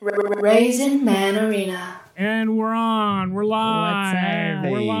Raisin Man Arena. And we're on. We're live. What's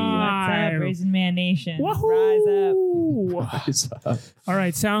up? We're live. What's up, Raisin Man Nation? Wahoo! Rise up. Rise up. All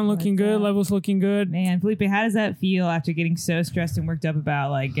right, sound looking What's good. up? Levels looking good. Man, Felipe, how does that feel after getting so stressed and worked up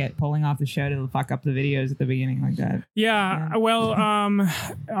about pulling off the show to fuck up the videos at the beginning like that? Yeah. Well,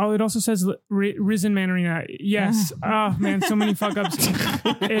 it also says Risen Man Arena. Yes. Oh man, so many fuck ups.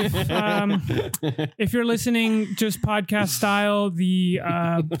 If you're listening just podcast style, the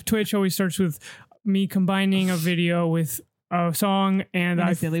Twitch always starts with me combining a video with a song and In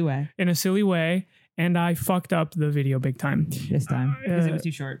a silly way and I fucked up the video big time this time because it was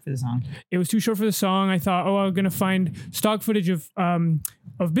too short for the song. It was too short for the song. I thought, I'm gonna find stock footage of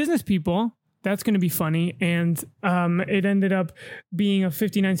business people. That's gonna be funny, and it ended up being a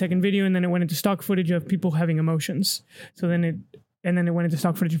 59-second video, and then it went into stock footage of people having emotions. So then it went into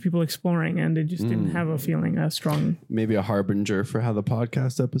stock footage of people exploring, and it just didn't have a strong. Maybe a harbinger for how the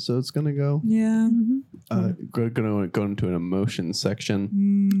podcast episode's gonna go. Yeah. Gonna go into an emotion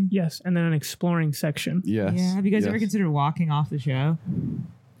section. Yes, and then an exploring section. Yes. Yeah. Have you guys yes. ever considered walking off the show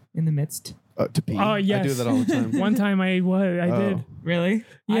in the midst? To pee? Oh, yes. I do that all the time. One time I did. Really?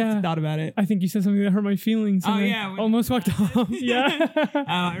 Yeah. I thought about it. I think you said something that hurt my feelings. Oh, and I yeah, almost walked off. Yeah. Have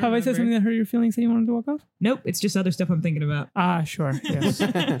I remember. said something that hurt your feelings that you wanted to walk off? Nope. It's just other stuff I'm thinking about. Sure. Yes.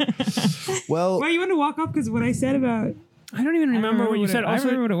 Well, Why you want to walk off? Because what I said about. I don't even remember what you said. I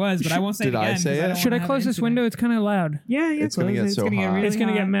remember what it was, but I won't say it Did I again. say 'cause it? don't Should I wanna have close an this incident. window? It's kind of loud. Yeah. It's gonna get so hot. Really It's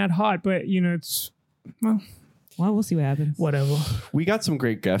gonna get hot. mad hot, but it's Well, we'll see what happens. whatever. we got some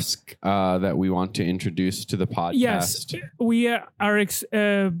great guests that we want to introduce to the podcast. Yes, we are. It's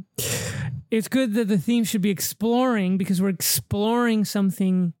good that the theme should be exploring because we're exploring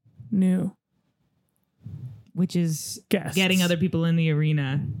something new. Which is Guests. getting other people in the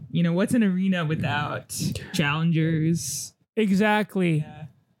arena. You know, what's an arena without challengers? Exactly. Yeah.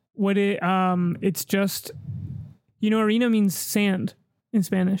 What it's just, arena means sand in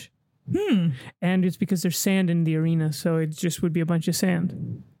Spanish. And it's because there's sand in the arena, so it just would be a bunch of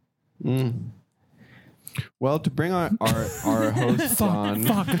sand. Well, to bring our hosts on,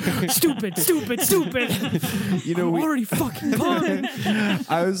 Stupid. you know, I'm already fucking gone.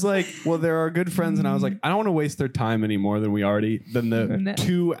 I was like, well, they're our good friends, and I was like, I don't want to waste their time any more than the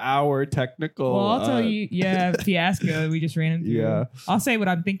 2-hour technical. Well, I'll tell you, fiasco we just ran into. Yeah. I'll say what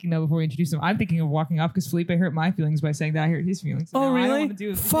I'm thinking though before we introduce them. I'm thinking of walking off because Felipe hurt my feelings by saying that I hurt his feelings. So Oh, now I don't really? wanna do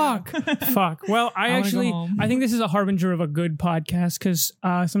it. Fuck. Well, I wanna go home. I think this is a harbinger of a good podcast because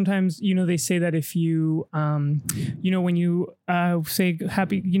sometimes, they say that if you, when you say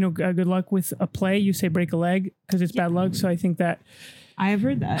happy, good luck with a play, you say break a leg because it's bad luck. So I think that. I have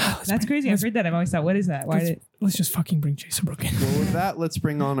heard that. That's crazy. I've heard that. I've always thought, what is that? Let's just fucking bring Jason Brooke in. Well, with that, let's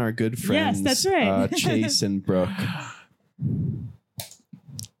bring on our good friends. Yes, that's right. Chase and Brooke.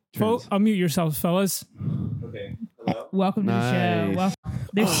 Unmute yourselves, fellas. Okay. Hello? Welcome to the show. Nice. Well,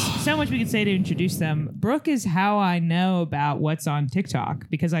 there's so much we could say to introduce them. Brooke is how I know about what's on TikTok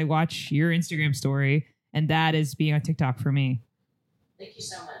because I watch your Instagram story, and that is being on TikTok for me. Thank you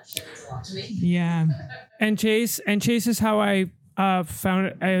so much. That means a lot to me. Yeah. And Chase is how I found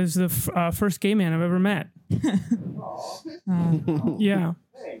it as the first gay man I've ever met. Yeah.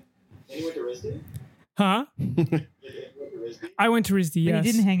 Hey. And you went to RISD? Huh? You went to RISD? I went to RISD, But yes.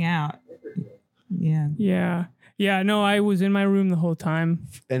 you didn't hang out. Yeah. Yeah. Yeah, no, I was in my room the whole time.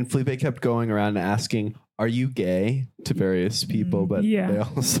 And Felipe kept going around and asking, "Are you gay?" to various people, but Yeah. they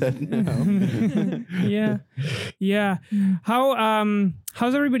all said no. Yeah.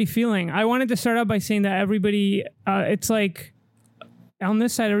 How's everybody feeling? I wanted to start out by saying that everybody it's like on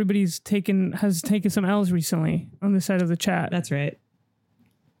this side everybody's has taken some L's recently on this side of the chat. That's right.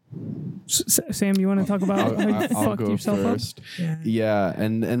 Sam, you want to talk about how you I'll fucked go yourself first. Yeah. Yeah,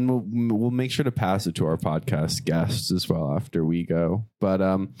 and we'll make sure to pass it to our podcast guests as well after we go. But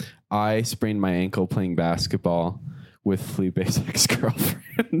I sprained my ankle playing basketball with Felipe's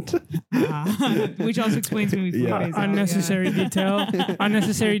ex-girlfriend. Which also explains when we Yeah. Felipe's out. unnecessary detail.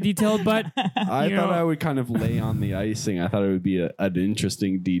 Unnecessary detail, but I You thought know- I would kind of lay on the icing. I thought it would be an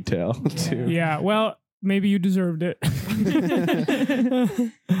interesting detail too. yeah, well, maybe you deserved it.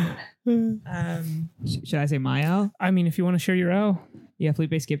 Should I say my L? I mean, if you want to share your L. Yeah,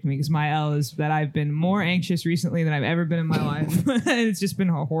 Felipe skipped me because my L is that I've been more anxious recently than I've ever been in my life. It's just been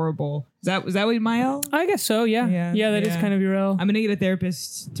horrible. Was that what my L? I guess so, yeah. Yeah, That is yeah. kind of your L. I'm gonna get a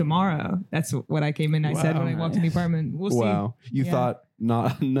therapist tomorrow. That's what I came in. I said when I walked in the apartment. We'll see. Wow, you Yeah. thought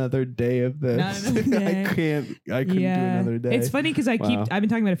not another day of this. Not another day. I couldn't do another day. It's funny because I've been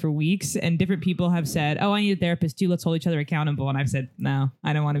talking about it for weeks, and different people have said, "Oh, I need a therapist too. Let's hold each other accountable." And I've said, "No,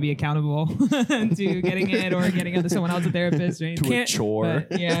 I don't want to be accountable to getting it or getting other someone else a therapist." Right? to a chore.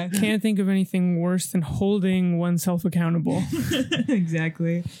 But, yeah, Can't think of anything worse than holding oneself accountable.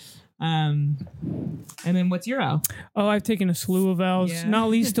 exactly. And then what's your L? Oh, I've taken a slew of L's, Yeah. not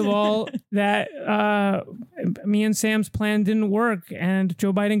least of all that me and Sam's plan didn't work and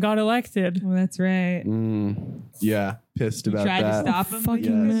Joe Biden got elected. Well, that's right. Yeah, pissed You about tried that. to stop him. Fucking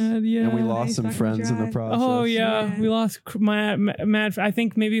Yes. mad, yeah. And we lost some fucking friends in the tried. process. Oh yeah, Yeah. we lost my mad. I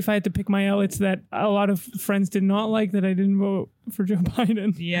think maybe if I had to pick my L, it's that a lot of friends did not like that I didn't vote for Joe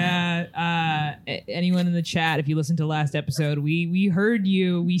Biden. Yeah. Anyone in the chat, if you listened to last episode, we heard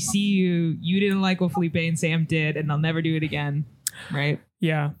you. We see you. You didn't like what Felipe and Sam did, and they'll never do it again. Right?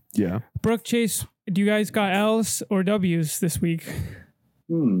 Yeah, Yeah. Brooke, Chase, do you guys got L's or W's this week?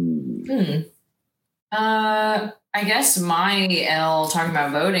 I guess my L talking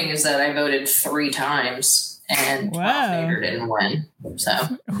about voting is that I voted 3 times and Wow. Ralph Nader didn't win. So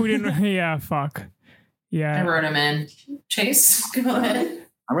Who didn't? Yeah, fuck. I Yeah. wrote him in. Chase, go ahead.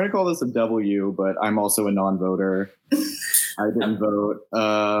 I'm going to call this a W, but I'm also a non-voter. I didn't vote.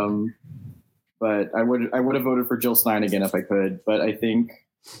 But I would have voted for Jill Stein again if I could. But I think,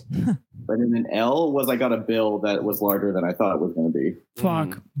 but in an L was I got a bill that was larger than I thought it was going to be.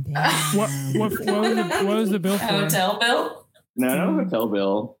 Fuck. What was the bill A for? hotel bill? No hotel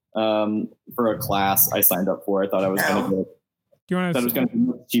bill. For a class I signed up for. I thought I was going to get. Do you want That was going to be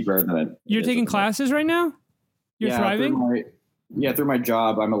much cheaper than it. You're is. taking classes right now? You're thriving? Through my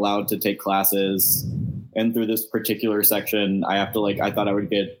job, I'm allowed to take classes, and through this particular section, I have to I thought I would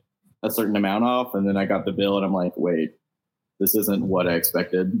get a certain amount off, and then I got the bill, and I'm like, wait, this isn't what I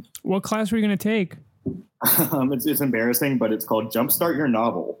expected. What class were you going to take? It's embarrassing, but it's called Jumpstart Your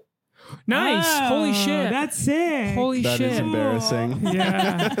Novel. Nice. Holy shit. That's sick. Holy That shit. is embarrassing.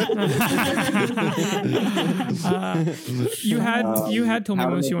 Yeah. You had told me How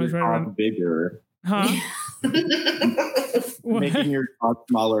to once make you once your right cock around. bigger, Huh? What? making your cock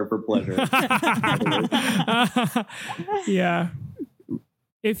smaller for pleasure. Yeah.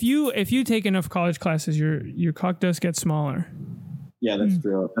 If you take enough college classes, your cock does get smaller. Yeah, that's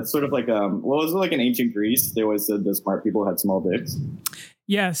true. That's sort of like was it like in ancient Greece? They always said the smart people had small dicks.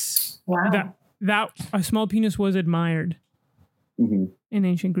 Yes. Wow. That a small penis was admired Mm-hmm. in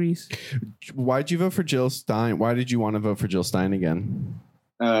ancient Greece. Why'd you vote for Jill Stein? Why did you want to vote for Jill Stein again?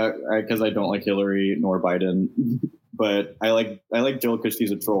 Because I don't like Hillary nor Biden, but I like Jill because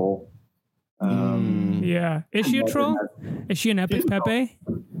she's a troll. Yeah. Is she a troll? Is she an epic She's a troll. Pepe?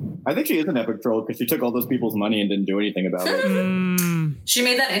 I think she is an epic troll because she took all those people's money and didn't do anything about it. She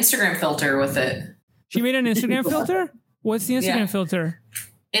made that Instagram filter with it. She made an Instagram filter? What's the Instagram Yeah. filter?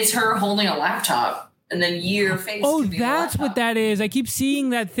 It's her holding a laptop, and then your face. Oh, can be the that's what laptop. that is. I keep seeing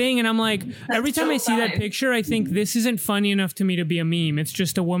that thing, and I'm like, every time so I see that funny. picture, I think this isn't funny enough to me to be a meme. It's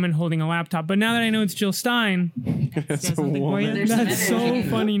just a woman holding a laptop. But now that I know it's Jill Stein, It's a something for you. woman. There's some that's so energy.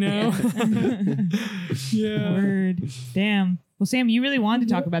 funny now. Yeah. Word. Damn. Well, Sam, you really wanted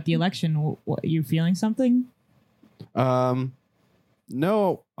to talk about the election. What, you feeling something?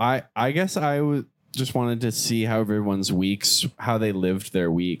 No, I guess I just wanted to see how everyone's weeks, how they lived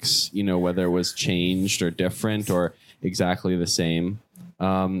their weeks, whether it was changed or different or exactly the same.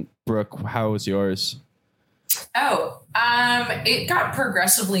 Brooke, how was yours? It got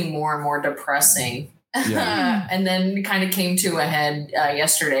progressively more and more depressing. Yeah. And then kind of came to a head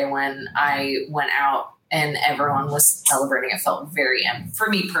yesterday when I went out and everyone was celebrating. It felt very for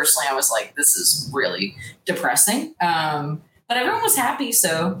me personally, I was like, this is really depressing. But everyone was happy,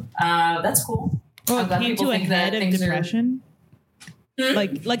 so that's cool. Well, I'm it glad came people to a think that head of things are- depression.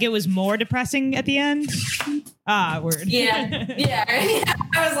 Like it was more depressing at the end. Word. Yeah.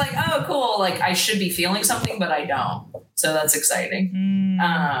 I was like, oh, cool. Like I should be feeling something, but I don't. So that's exciting.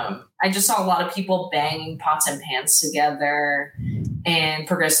 I just saw a lot of people banging pots and pans together, and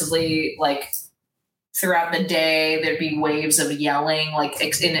progressively, like throughout the day, there'd be waves of yelling, like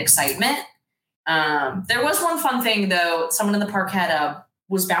in excitement. There was one fun thing though. Someone in the park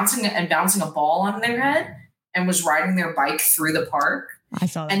was bouncing a ball on their head and was riding their bike through the park, I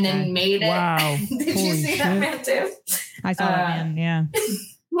saw that. and guy. then made it. Wow. Did you Holy see that shit. man too? I saw that man. Yeah.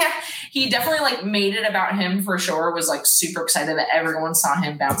 Yeah, he definitely like made it about him for sure. Was like super excited that everyone saw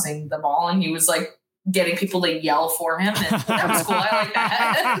him bouncing the ball, and he was like getting people to yell for him, and that was cool. I like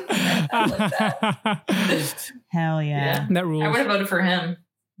that. I like that. Hell yeah. Yeah. That rules. I would have voted for him.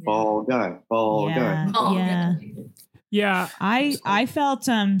 Ball guy. Yeah. Oh, Yeah. Yeah. I felt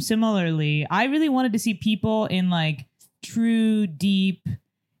similarly. I really wanted to see people in like true, deep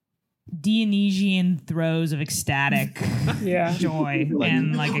Dionysian throes of ecstatic Yeah. joy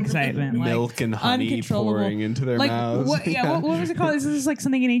and like excitement, Milk and honey uncontrollable. pouring into their like mouths. what was it called? This is like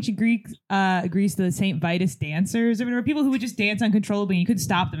something in ancient Greece, the Saint Vitus dancers. I mean, there were people who would just dance uncontrollably and you couldn't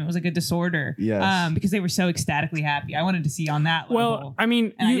stop them. It was like a disorder. Yes. Because they were so ecstatically happy. I wanted to see on that Well, level. I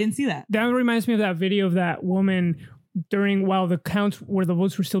mean, and I didn't see that. that reminds me of that video of that woman while the counts where the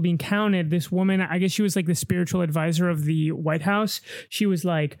votes were still being counted. This woman, I guess she was like the spiritual advisor of the White House. She was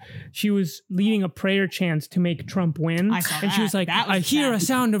leading a prayer chant to make Trump win. I saw and she was that. like, That was I hear a sad.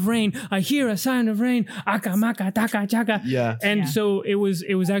 sound of rain. I hear a sound of rain. Aka maka taka chaka. Yeah. And Yeah. so it was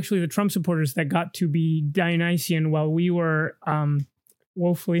actually the Trump supporters that got to be Dionysian while we were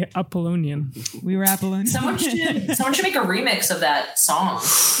woefully Apollonian. We were Apollonian. Someone should make a remix of that song.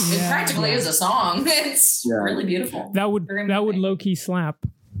 It Yeah. practically is a song. It's Yeah. really beautiful. That would Very low moving. key slap.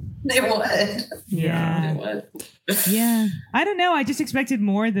 It would. Yeah. It would. Yeah. I don't know. I just expected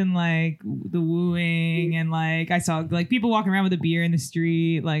more than like the wooing and like I saw like people walking around with a beer in the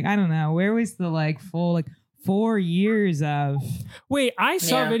street. Like, I don't know. Where was the like full like 4 years of Wait, I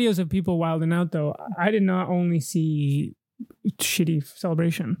saw Yeah. videos of people wilding out though. I did not only see shitty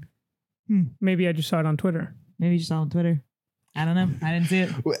celebration. Maybe I just saw it on Twitter. maybe you just saw on Twitter. I don't know. I didn't see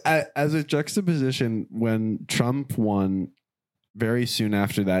it. As a juxtaposition, when Trump won, very soon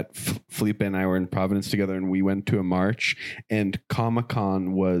after that, Felipe and I were in Providence together, and we went to a march, and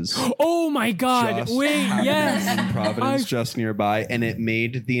Comic-Con was Oh my god! just Wait, happening yes. in Providence, I- just nearby, and it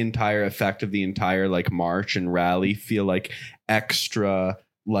made the entire effect of the entire like march and rally feel like extra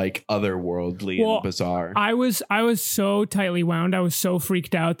like otherworldly Well, and bizarre. I was so tightly wound. I was so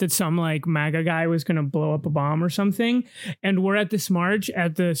freaked out that some like MAGA guy was going to blow up a bomb or something. And we're at this march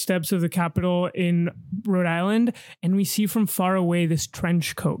at the steps of the Capitol in Rhode Island, and we see from far away this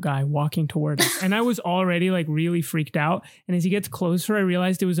trench coat guy walking toward us. And I was already like really freaked out. And as he gets closer, I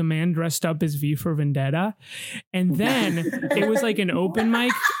realized it was a man dressed up as V for Vendetta. And then it was like an open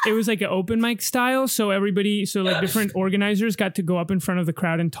mic. It was like an open mic style. So like different organizers got to go up in front of the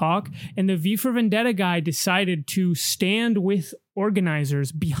crowd and talk, and the V for Vendetta guy decided to stand with organizers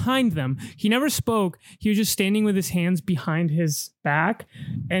behind them. He never spoke. He was just standing with his hands behind his back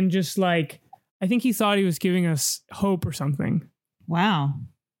and just like, I think he thought he was giving us hope or something. Wow.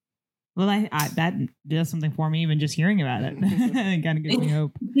 Well, I that does something for me even just hearing about it. It kind of gives me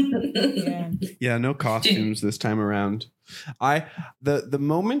hope. Yeah, no costumes this time around. The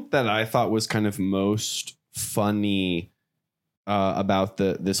moment that I thought was kind of most funny about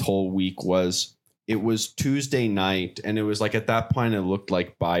this whole week was it was Tuesday night, and it was like at that point it looked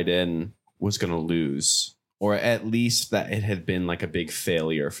like Biden was going to lose, or at least that it had been like a big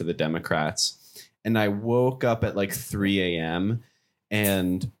failure for the Democrats. And I woke up at like 3 a.m.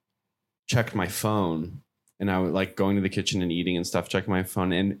 and checked my phone, and I was like going to the kitchen and eating and stuff, checked my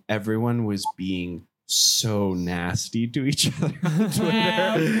phone, and everyone was being so nasty to each other on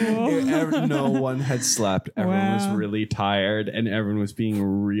Twitter. No one had slept. Everyone was really tired, and everyone was being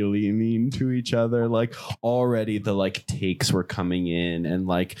really mean to each other. Like already the like takes were coming in, and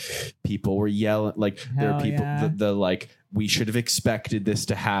like people were yelling. Like there are people the like, we should have expected this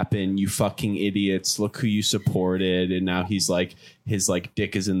to happen, you fucking idiots. Look who you supported. And now he's like, his like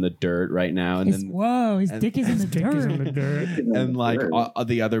dick is in the dirt right now. And His dick is in the Dick is in the dirt. dirt. and like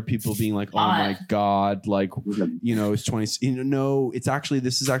the other people being like, oh my God, like, you know, it's 20, you know, no,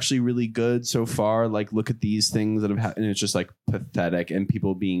 this is actually really good so far. Like, look at these things that have happened. And it's just like pathetic, and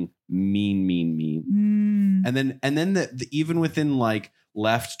people being mean. And then the even within like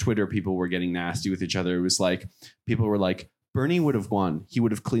left Twitter, people were getting nasty with each other. It was like, people were like, Bernie would have won. He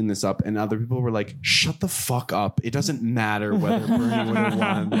would have cleaned this up. And other people were like, shut the fuck up. It doesn't matter whether Bernie would have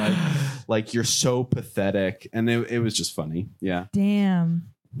won. Like you're so pathetic. And it was just funny. Yeah. Damn.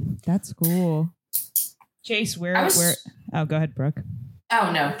 That's cool. Chase, where oh, go ahead, Brooke.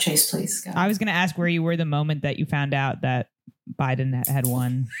 Oh no, Chase, please go. I was gonna ask where you were the moment that you found out that Biden had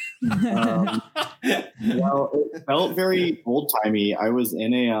won. Well, it felt very old timey. I was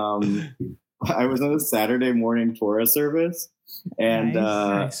in a Saturday morning Torah service, and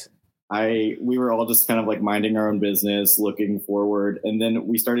Nice. we were all just kind of like minding our own business, looking forward, and then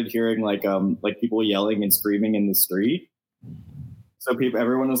we started hearing like people yelling and screaming in the street. So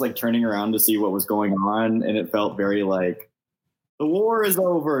everyone was like turning around to see what was going on, and it felt very like the war is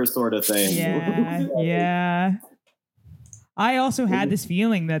over sort of thing. Yeah. I also had this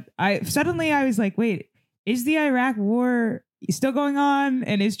feeling that I was like, wait, is the Iraq war still going on?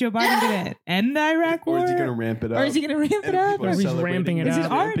 And is Joe Biden going to end the Iraq war? Or is he going to ramp it up? Or is he going to ramp it up? people are Or he's celebrating ramping it is it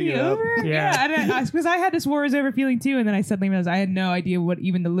up. already over? Yeah. Because I had this war is over feeling too. And then I suddenly realized I had no idea what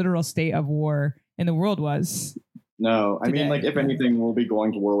even the literal state of war in the world was. No, I mean, like, if anything, we'll be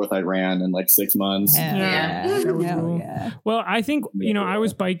going to war with Iran in like 6 months. Hell Yeah. That would be Hell cool. yeah. Well, I think, I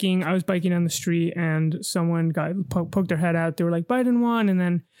was biking down the street and someone got poked their head out. They were like, Biden won. And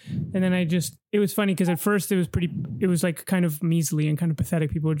then it was funny because at first it was like kind of measly and kind of pathetic.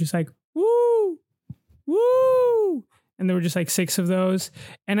 People were just like, woo, woo. And there were just like 6 of those.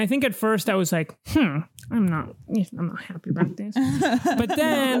 And I think at first I was like, I'm not happy about this.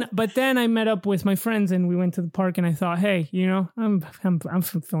 But then I met up with my friends and we went to the park and I thought, hey, I'm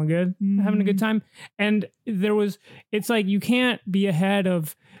feeling good. I'm having a good time. And it's like you can't be ahead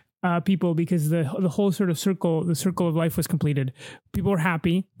of people because the whole sort of circle of life was completed. People were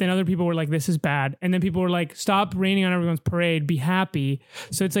happy. Then other people were like, this is bad. And then people were like, stop raining on everyone's parade. Be happy.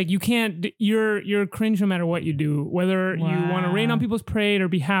 So it's like you can't. You're cringe no matter what you do. Whether you want to rain on people's parade or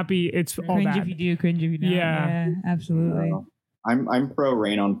be happy, it's all Cringe bad. if you do, cringe if you don't. Yeah. Absolutely. I'm pro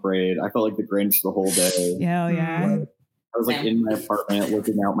rain on parade. I felt like the Grinch the whole day. Hell yeah. I was like in my apartment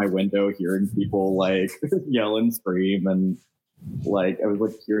looking out my window, hearing people like yell and scream, and like I was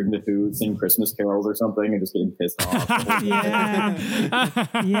like hearing the Who sing Christmas carols or something and just getting pissed off.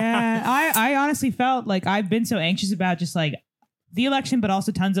 Yeah. I honestly felt like I've been so anxious about just like the election, but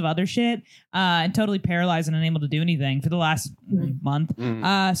also tons of other shit, and totally paralyzed and unable to do anything for the last month.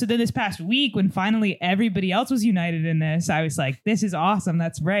 So then this past week, when finally everybody else was united in this, I was like, this is awesome.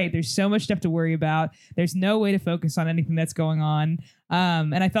 That's right. There's so much stuff to worry about. There's no way to focus on anything that's going on.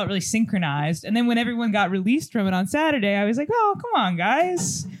 And I felt really synchronized. And then when everyone got released from it on Saturday, I was like, oh, come on,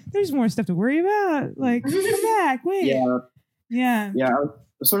 guys. There's more stuff to worry about. Like, come back. Wait. Yeah.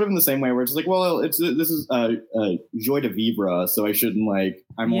 I was sort of in the same way where it's like, well, this is joie de vivre, so I shouldn't like.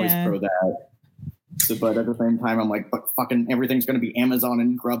 I'm always pro that. So, but at the same time, I'm like, but fucking everything's going to be Amazon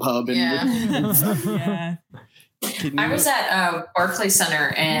and Grubhub and Yeah. I was at Barclays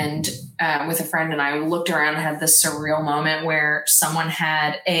Center and with a friend, and I looked around and had this surreal moment where someone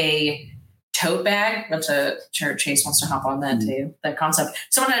had a tote bag. That's sure Chase wants to hop on that too, that concept.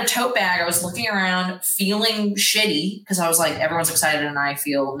 Someone had a tote bag. I was looking around feeling shitty because I was like, everyone's excited and I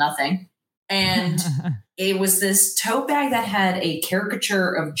feel nothing. And it was this tote bag that had a caricature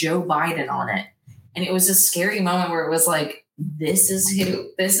of Joe Biden on it. And it was a scary moment where it was like, this is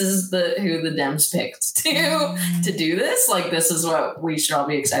who the Dems picked to do this. Like, this is what we should all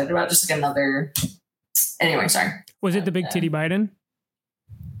be excited about. Just like another. Anyway, sorry. Was it the big titty Biden?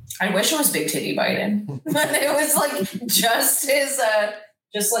 I wish it was Big Titty Biden, but it was like just his,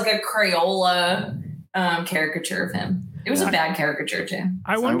 just like a Crayola caricature of him. It was a bad caricature too.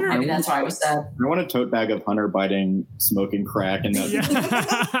 I wonder. Maybe that's why I was sad. I want a tote bag of Hunter Biden smoking crack and that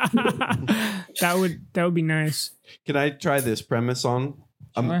would be nice. Can I try this premise on?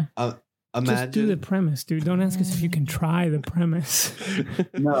 Sure. Imagine. Just do the premise, dude. Don't ask us if you can try the premise.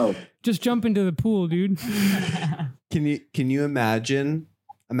 No. Just jump into the pool, dude. Can you imagine?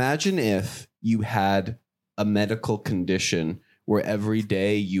 Imagine if you had a medical condition where every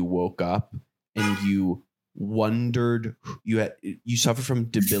day you woke up and you wondered, you suffer from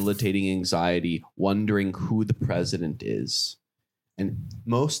debilitating anxiety, wondering who the president is. And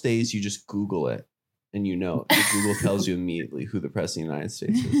most days you just Google it and the Google tells you immediately who the president of the United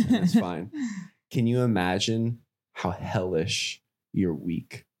States is, and it's fine. Can you imagine how hellish your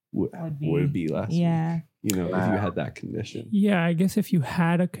week would be last week? If you had that condition. Yeah, I guess if you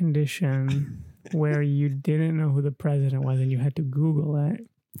had a condition where you didn't know who the president was and you had to Google it.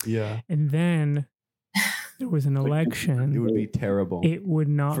 Yeah. And then there was an election. It would be terrible. It would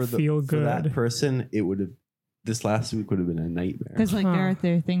not feel good. For that person, it would have. This last week would have been a nightmare. Because like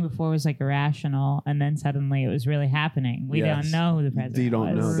their thing before was like irrational, and then suddenly it was really happening. We don't know who the president was. You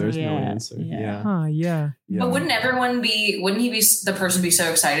don't know. There's no answer. Yeah. But wouldn't he be the person be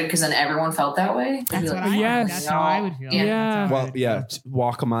so excited because then everyone felt that way? That's like, what yes. That's how I would feel. Yeah. Well,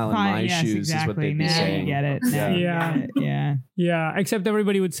 walk a mile in my shoes is what they'd be saying. Get it. Yeah. Except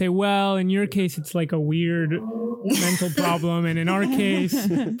everybody would say, well, in your case, it's like a weird mental problem, and in our case,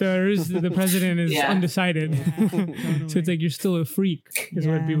 the president is undecided. So it's like you're still a freak, is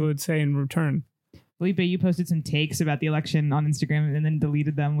what people would say in return. Felipe, you posted some takes about the election on Instagram and then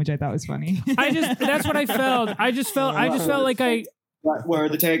deleted them, which I thought was funny. That's what I felt. I just felt like I. Where are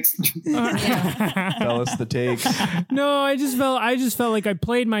the takes? Tell us the takes. No, I just felt like I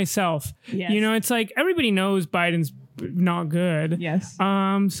played myself. Yes. It's like everybody knows Biden's not good. Yes.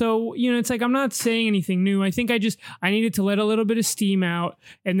 So it's like I'm not saying anything new. I think I needed to let a little bit of steam out,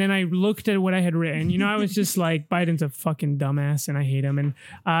 and then I looked at what I had written. I was just like, Biden's a fucking dumbass and I hate him, and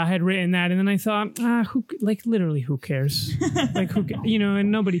I had written that, and then I thought, who cares? Like who,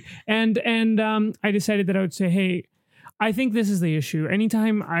 and nobody. And I decided that I would say, hey, I think this is the issue.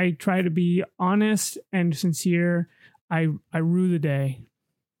 Anytime I try to be honest and sincere, I rue the day.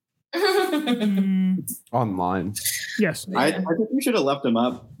 Online. Yes. I think you should have left him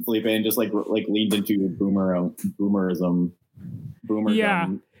up, Felipe, and just like leaned into boomerism.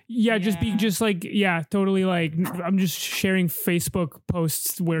 Yeah, totally. Like, I'm just sharing Facebook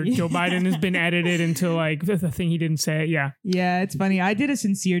posts where Joe Biden has been edited into like the thing he didn't say. Yeah. Yeah, it's funny. I did a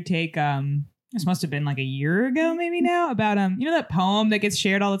sincere take. This must have been like a year ago, maybe now, about you know that poem that gets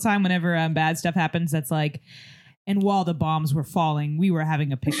shared all the time whenever bad stuff happens. That's like, and while the bombs were falling, we were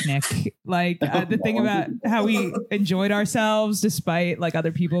having a picnic. Like the thing about how we enjoyed ourselves despite like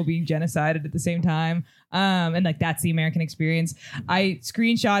other people being genocided at the same time. And like that's the American experience. I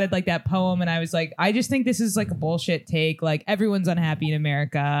screenshotted like that poem and I was like, I just think this is like a bullshit take. Like everyone's unhappy in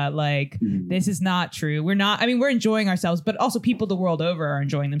America. Like this is not true. We're enjoying ourselves, but also people the world over are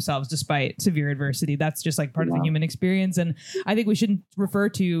enjoying themselves despite severe adversity. That's just like part of the human experience. And I think we shouldn't refer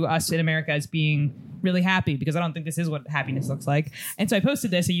to us in America as being really happy because I don't think this is what happiness looks like. And so I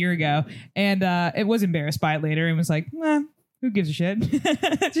posted this a year ago and it was embarrassed by it later and was like, who gives a shit?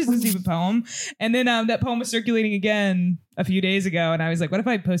 Just a stupid poem. And then that poem was circulating again a few days ago. And I was like, what if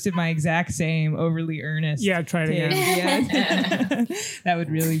I posted my exact same overly earnest? Yeah, try it again. Yeah. That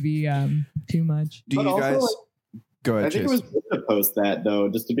would really be too much. Do But you also, guys like, go ahead, I think Chase? it was good to post that though,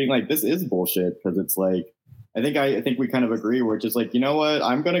 just to being like, this is bullshit, because it's like, I think we kind of agree. We're just like, you know what?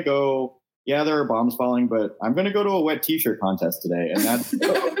 I'm gonna go. Yeah, there are bombs falling, but I'm gonna go to a wet T-shirt contest today, and that's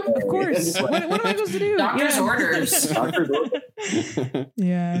Of course. What am I supposed to do? Doctor's orders. Doctor's orders.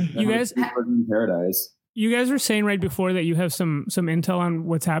 Yeah. You guys, in paradise. you guys were saying right before that you have some intel on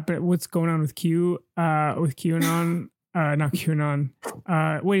what's going on with with QAnon. Not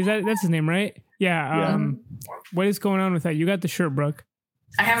QAnon. Wait, that's his name, right? Yeah. What is going on with that? You got the shirt, Brooke.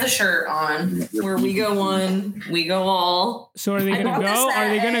 I have the shirt on where we go one, we go all. So are they I going to bought this go? Are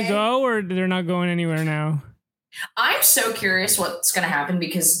they going to Saturday. go, or they're not going anywhere now? I'm so curious what's going to happen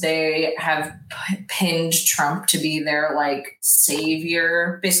because they have pinned Trump to be their like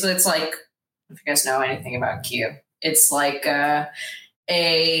savior. Basically, it's like, if you guys know anything about Q, it's like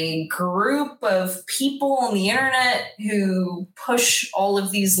a group of people on the internet who push all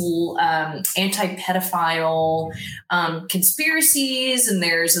of these anti-pedophile conspiracies. And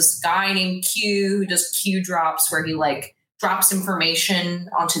there's this guy named Q who does Q drops where he like drops information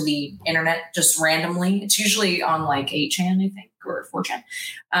onto the internet just randomly. It's usually on like 8chan, I think, or 4chan.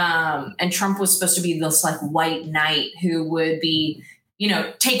 And Trump was supposed to be this like white knight who would be, you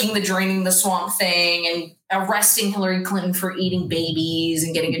know, taking the draining the swamp thing and arresting Hillary Clinton for eating babies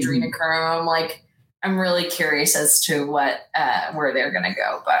and getting adrenochrome. Like, I'm really curious as to where they're going to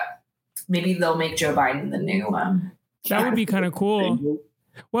go, but maybe they'll make Joe Biden the new That would be kind of cool.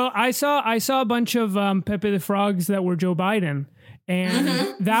 Well, I saw a bunch of Pepe the Frogs that were Joe Biden.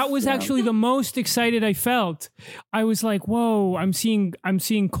 And that was actually the most excited I felt. I was like, "Whoa! I'm seeing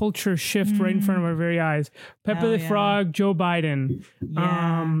culture shift right in front of our very eyes." Pepe the Frog, Joe Biden.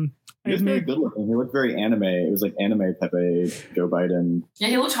 Yeah. He was very good looking. He looked very anime. It was like anime Pepe, Joe Biden. Yeah,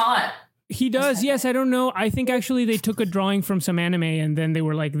 he looked hot. He does. Yes, I don't know. I think actually they took a drawing from some anime and then they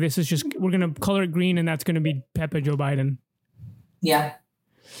were like, "This is just we're gonna color it green and that's gonna be Pepe Joe Biden." Yeah.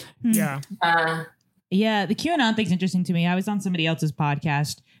 Yeah. Yeah, the QAnon thing's interesting to me. I was on somebody else's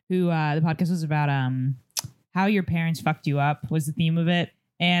podcast who the podcast was about how your parents fucked you up was the theme of it.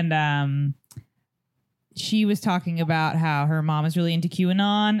 And she was talking about how her mom is really into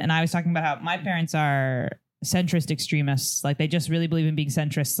QAnon. And I was talking about how my parents are centrist extremists. Like they just really believe in being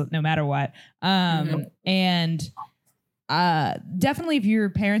centrist no matter what. And definitely if your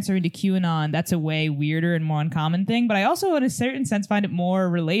parents are into QAnon, that's a way weirder and more uncommon thing. But I also, in a certain sense, find it more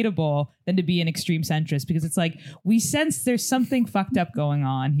relatable than to be an extreme centrist because it's like we sense there's something fucked up going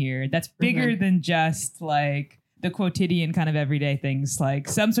on here that's bigger than just like the quotidian kind of everyday things, like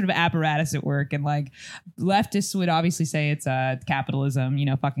some sort of apparatus at work. And like leftists would obviously say it's capitalism, you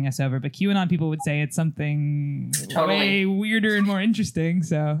know, fucking us over. But QAnon people would say it's something way weirder and more interesting.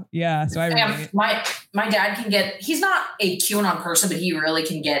 So yeah, so I really my dad can get, he's not a QAnon person, but he really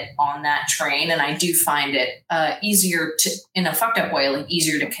can get on that train. And I do find it easier to, in a fucked up way, like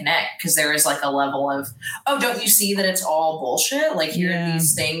easier to connect because there is like a level of, oh, don't you see that it's all bullshit? Like here are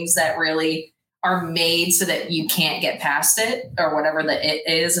these things that really are made so that you can't get past it or whatever that it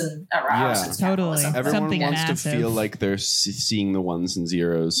is. And totally. Everyone Something wants massive. to feel like they're seeing the ones and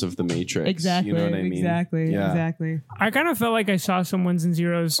zeros of the Matrix. Exactly. You know what I mean? Exactly. Yeah. Exactly. I kind of felt like I saw some ones and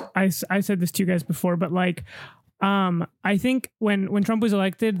zeros. I said this to you guys before, but like, I think when Trump was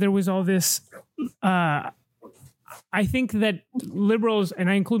elected, there was all this, I think that liberals, and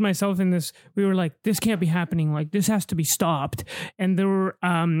I include myself in this, we were like, this can't be happening. Like, this has to be stopped. And there were,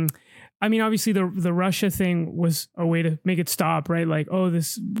 I mean, obviously the Russia thing was a way to make it stop, right? Like, oh,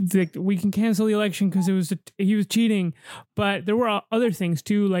 we can cancel the election because he was cheating. But there were other things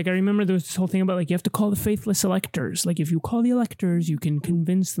too. Like, I remember there was this whole thing about like, you have to call the faithless electors. Like, if you call the electors, you can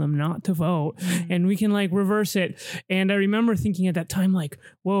convince them not to vote, and we can like reverse it. And I remember thinking at that time, like,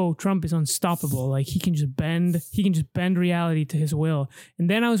 whoa, Trump is unstoppable. Like, he can just bend reality to his will. And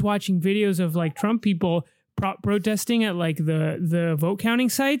then I was watching videos of like Trump people protesting at like the vote counting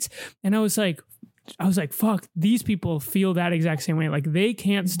sites, and I was like, fuck, these people feel that exact same way. Like, they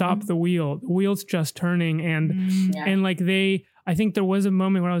can't stop the wheel. The wheel's just turning. And like I think there was a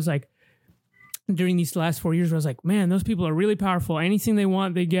moment where I was like, during these last 4 years, where I was like, man, those people are really powerful. Anything they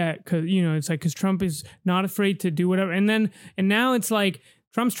want, they get. Cause it's like, cause Trump is not afraid to do whatever. And now it's like,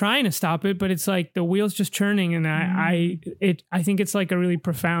 Trump's trying to stop it, but it's like the wheel's just churning, and I think it's like a really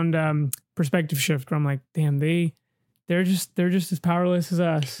profound perspective shift where I'm like, damn, they're just as powerless as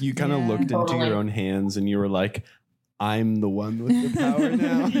us. You kind of looked into your own hands and you were like, I'm the one with the power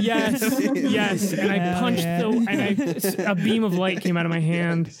now. Yes, and I punched a beam of light came out of my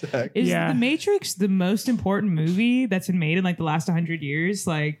hand. Exactly. Is The Matrix the most important movie that's been made in like the last 100 years?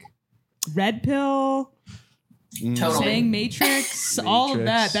 Like Red Pill. Totally. Saying Matrix, all of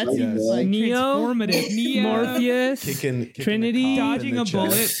that. That's like Neo, transformative. Morpheus, kicking Trinity, Dodging a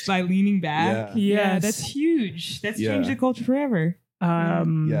bullet by leaning back. Yeah. That's huge. That's changed the culture forever.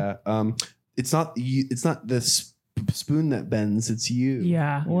 It's not the spoon that bends. It's you.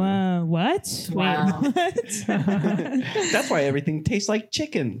 Yeah. Wow. What? Wow. Wait, what? That's why everything tastes like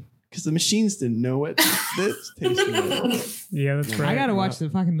chicken. Because the machines didn't know what this tasted like. Yeah, that's right. I gotta watch the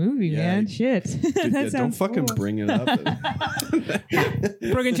fucking movie, man. Shit. Dude, don't fucking bring it up.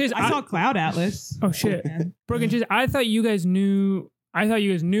 Brooke and Chase, I saw Cloud Atlas. Oh shit, Brooke and Chase, I thought you guys knew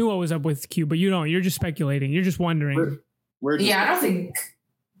what was up with Q, but you don't. You're just speculating. You're just wondering. We're just, I don't think.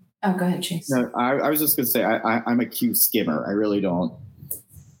 Oh, go ahead, Chase. No, I was just gonna say I'm a Q skimmer. I really don't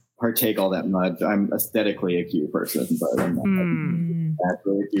partake all that much. I'm aesthetically a Q person, but I'm not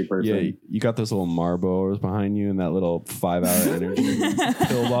actually a Q person. Yeah, you got those little Marlboros behind you and that little 5-hour energy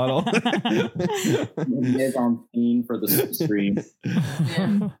pill bottle. It's on scene for the stream.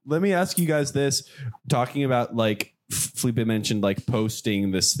 Yeah. Let me ask you guys this: talking about like Felipe mentioned, like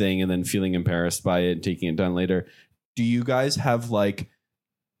posting this thing and then feeling embarrassed by it and taking it down later. Do you guys have like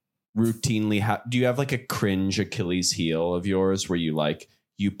routinely? Do you have like a cringe Achilles heel of yours where you like?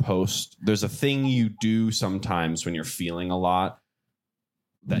 You post, there's a thing you do sometimes when you're feeling a lot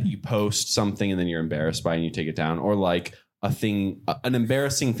that you post something and then you're embarrassed by and you take it down, or like an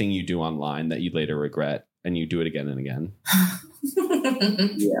embarrassing thing you do online that you later regret and you do it again and again.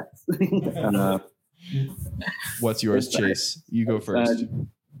 Yeah. What's yours, Chase? You go first.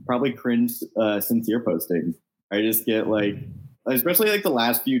 Probably cringe sincere posting. I just get like, especially like the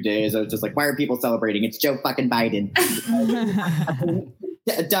last few days, I was just like, why are people celebrating? It's Joe fucking Biden.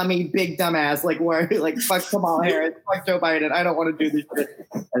 Dummy, big dumbass, like why, like fuck Kamala Harris, fuck Joe Biden. I don't want to do this shit.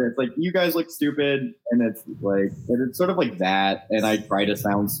 And it's like, you guys look stupid, and it's like, and it's sort of like that. And I try to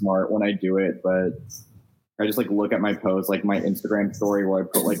sound smart when I do it, but I just like look at my posts, like my Instagram story where I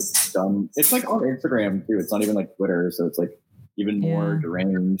put like dumb. It's like on Instagram too. It's not even like Twitter, so it's like even more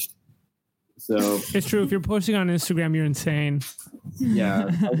deranged. So it's true. If you're posting on Instagram, you're insane. Yeah,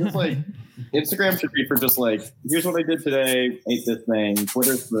 I just like Instagram should be for just like, here's what I did today, ate this thing.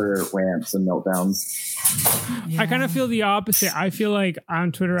 Twitter's for rants and meltdowns. I kind of feel the opposite. I feel like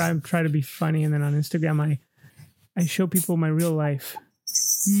on Twitter I try to be funny, and then on Instagram I show people my real life.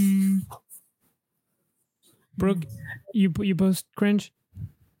 Brooke, you post cringe?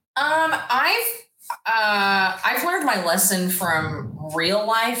 I've learned my lesson from real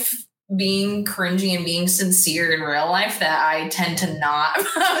life, being cringy and being sincere in real life, that I tend to not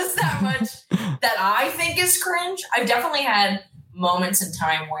post that much that I think is cringe. I've definitely had moments in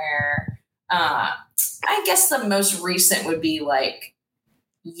time where I guess the most recent would be like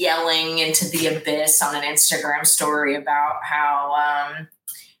yelling into the abyss on an Instagram story about how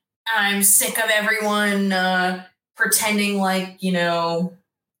I'm sick of everyone pretending like, you know,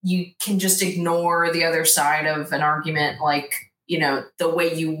 you can just ignore the other side of an argument. Like, you know, the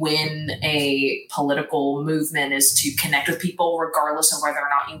way you win a political movement is to connect with people regardless of whether or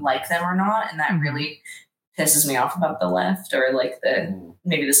not you like them or not. And that really pisses me off about the left, or like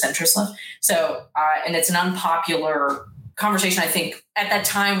maybe the centrist left. So, and it's an unpopular conversation. I think at that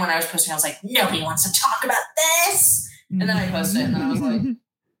time when I was posting, I was like, nobody wants to talk about this. And then I posted it and then I was like,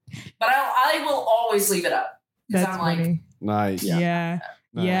 but I will always leave it up. Because I'm like, funny. Nice. Yeah.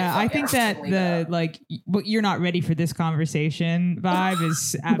 Yeah, I think that the but you're not ready for this conversation vibe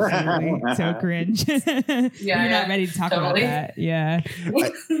is absolutely so cringe. You're not ready to talk about that. Yeah.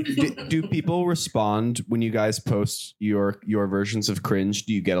 Do people respond when you guys post your versions of cringe?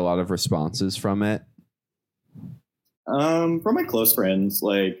 Do you get a lot of responses from it? From my close friends,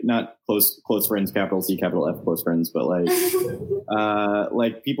 like not close friends, capital C, capital F, close friends, but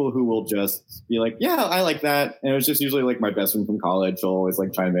like people who will just be like, yeah, I like that. And it was just usually like my best friend from college. She'll always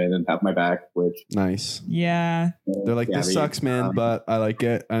like chime in and pat my back, which nice. Yeah. They're like, this sucks, man, but I like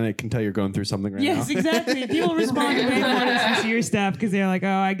it. And I can tell you're going through something right now. Yes, exactly. People respond to way more to sincere stuff because they're like, oh,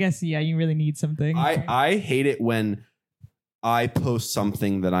 I guess, yeah, you really need something. I hate it when I post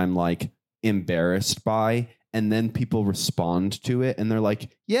something that I'm like embarrassed by, and then people respond to it and they're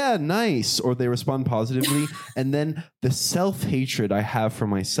like, yeah, nice. Or they respond positively. And then the self-hatred I have for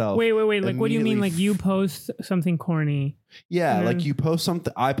myself. Wait. Like, what do you mean? Like you post something corny? Yeah. Like you post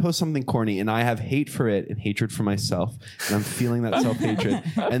something, I post something corny and I have hate for it and hatred for myself. And I'm feeling that self-hatred.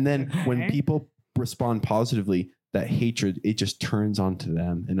 And then when people respond positively, that hatred, it just turns onto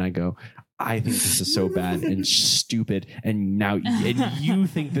them. And I go, I think this is so bad and stupid, and now you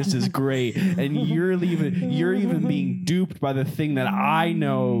think this is great, and you're even being duped by the thing that I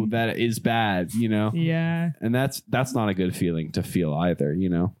know that is bad, you know? Yeah. And that's not a good feeling to feel either, you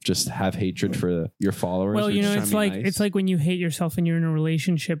know? Just have hatred for your followers. Well, you know, it's like when you hate yourself and you're in a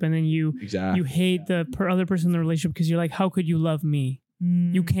relationship, and then you hate the other person in the relationship because you're like, how could you love me?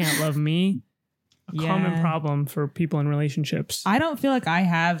 You can't love me. Common problem for people in relationships. I don't feel like I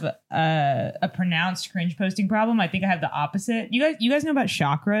have a pronounced cringe posting problem. I think I have the opposite. You guys know about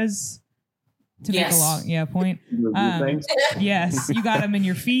chakras? To make a long point. Yes, you got them in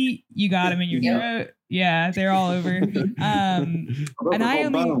your feet. You got them in your throat. Yeah, they're all over. And I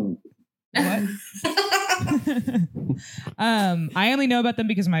only I only know about them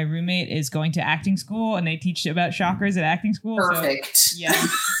because my roommate is going to acting school and they teach about chakras at acting school. Perfect.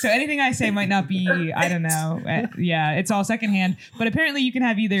 So anything I say might not be, I don't know. It's all secondhand. But apparently you can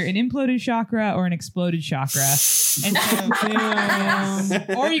have either an imploded chakra or an exploded chakra. And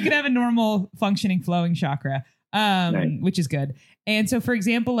so, or you could have a normal functioning flowing chakra, which is good. And so, for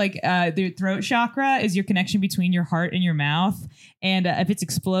example, like the throat chakra is your connection between your heart and your mouth. And if it's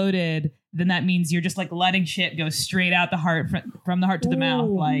exploded, then that means you're just like letting shit go straight out the heart from the heart to the mouth,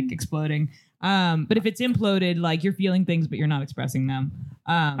 like exploding. But if it's imploded, like you're feeling things, but you're not expressing them.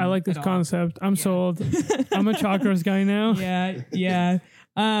 I like this concept. I'm sold. I'm a chakras guy now. Yeah.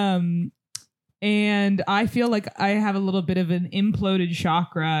 And I feel like I have a little bit of an imploded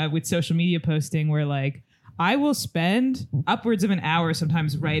chakra with social media posting where like I will spend upwards of an hour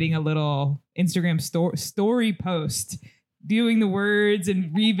sometimes writing a little Instagram story post, doing the words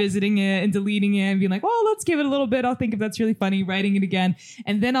and revisiting it and deleting it and being like, oh, let's give it a little bit. I'll think if that's really funny, writing it again.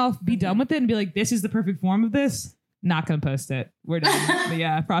 And then I'll be done with it and be like, this is the perfect form of this. Not going to post it. We're done. But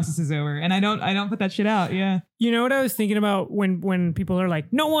yeah, process is over. And I don't put that shit out. Yeah. You know what I was thinking about when people are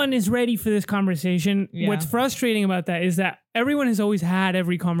like, no one is ready for this conversation. Yeah. What's frustrating about that is that everyone has always had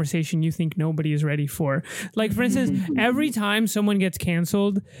every conversation you think nobody is ready for. Like, for instance, every time someone gets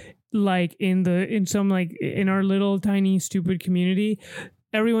canceled, like in our little tiny stupid community,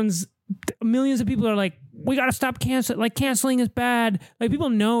 millions of people are like, we got to stop canceling is bad. Like, people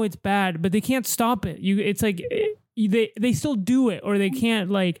know it's bad, but they can't stop it. It's like they still do it, or they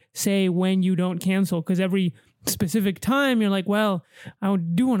can't like say when you don't cancel, because every specific time you're like, well, I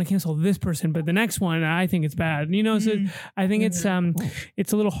do want to cancel this person, but the next one I think it's bad, you know. So I think it's a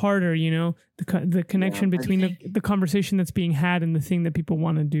little harder, you know, the connection between the conversation that's being had and the thing that people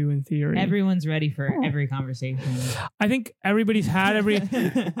want to do in theory. Everyone's ready for every conversation. I think everybody's had every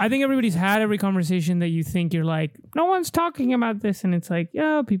conversation that you think you're like, no one's talking about this, and it's like,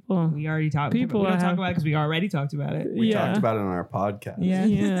 yeah, people. We already talked. We don't talk about it because we already talked about it. We talked about it on our podcast.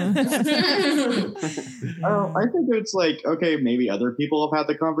 Yeah. I think it's like, okay, maybe other people have had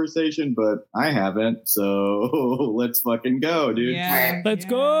the conversation, but I haven't. So let's fucking go, dude. Yeah. Let's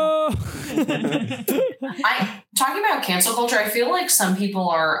go. Talking about cancel culture, I feel like some people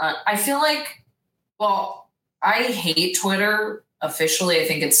are, I hate Twitter officially. I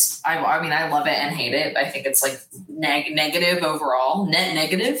think it's, I mean, I love it and hate it. I think it's like negative overall, net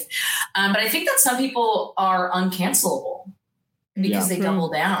negative. But I think that some people are uncancelable because they double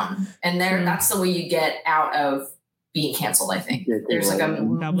down, and that's the way you get out of being canceled. I think there's like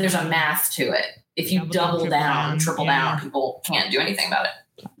there's a math to it. If you double down, triple down, people can't do anything about it.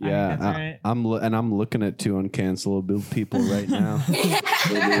 Yeah, I'm looking at 2 uncancelable people right now.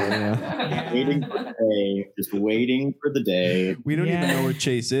 Waiting for the day, just waiting for the day. We don't even Yeah. know where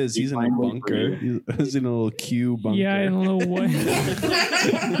Chase is. He's in a Finally bunker. free. He's in a little Q bunker. Yeah, in a little way.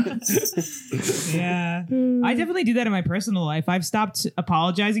 Yeah. I definitely do that in my personal life. I've stopped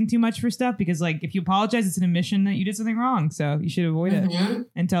apologizing too much for stuff because, like, if you apologize, it's an admission that you did something wrong. So you should avoid it Mhm.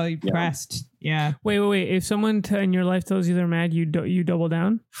 until you're Yeah. pressed. Yeah. Wait. If someone in your life tells you they're mad, you double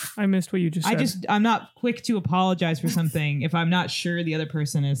down. I missed what you just said. I'm not quick to apologize for something if I'm not sure the other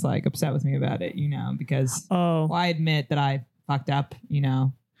person is like upset with me about it, because Oh. I admit that I fucked up,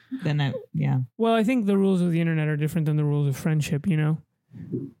 then yeah. Well, I think the rules of the internet are different than the rules of friendship.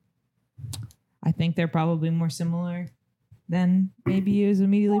 I think they're probably more similar than maybe you as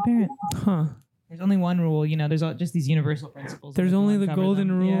immediately parent. Huh? There's only one rule, there's just these universal principles. There's only the Cover golden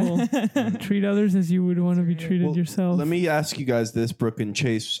them. rule. Yeah. Treat others as you would want to be treated Well, yourself. Let me ask you guys this, Brooke and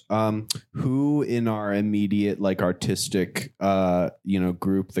Chase. Who in our immediate artistic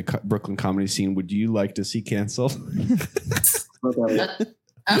group, the Brooklyn comedy scene, would you like to see canceled? Okay.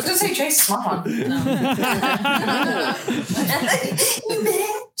 I was gonna say Chase Swan. No. You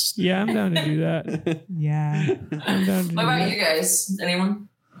bitch. Yeah, I'm down to do that. Yeah. I'm down to do What about that. you guys? Anyone?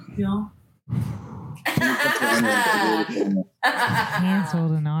 No.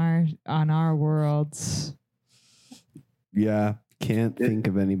 Canceled on our worlds. Yeah, can't think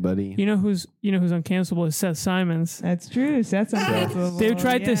of anybody. You know who's uncancelable is Seth Simons. That's true. That's uncancelable. They've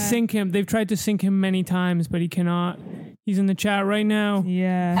tried to Yeah. sync him. They've tried to sync him many times, but he cannot. He's in the chat right now.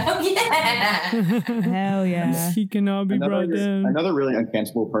 Yeah. Oh yeah. Hell yeah. He cannot be brought down. Another really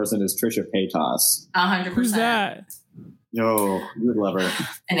uncancelable person is Trisha Paytas. 100%. Who's that? Yo, you would love her.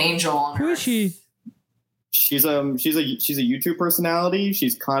 An angel. On Who is earth. she? She's a YouTube personality.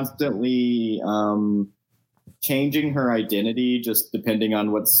 She's constantly changing her identity just depending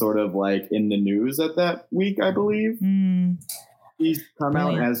on what's sort of in the news at that week, I believe. Mm. She's come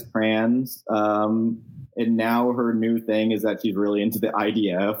out Brilliant. as trans. And now her new thing is that she's really into the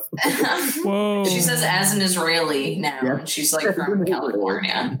IDF. Whoa. She says as an Israeli now, Yeah. and she's from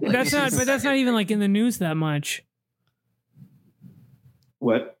California. That's not. But that's not even in the news that much.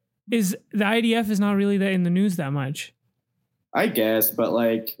 What? Is the IDF is not really in the news that much. I guess, but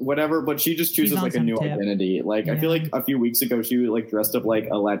whatever. But she just chooses She's on a some new tip. identity. I Yeah. feel like a few weeks ago she dressed up like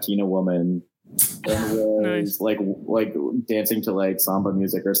a Latina woman and was Nice. dancing to samba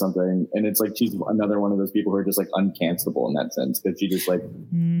music or something. And it's she's another one of those people who are just uncancelable in that sense because she just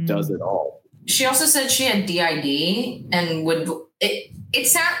Mm. does it all. She also said she had DID and would it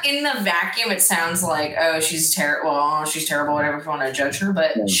sound in the vacuum. It sounds like she's terrible. Well, she's terrible. Whatever if you want to judge her,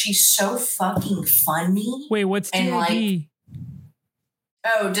 but Yeah. she's so fucking funny. Wait, what's And, DID?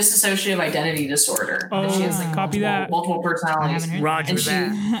 Dissociative identity disorder. Oh, And she has copy that. multiple personalities. I haven't heard Roger And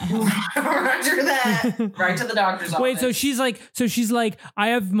she- Roger that. Right to the doctor's office. Wait, so she's like, I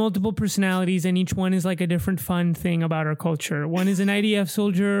have multiple personalities, and each one is a different fun thing about our culture. One is an IDF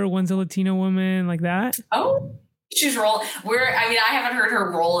soldier, one's a Latino woman, like that. Oh, she's rolling. I haven't heard her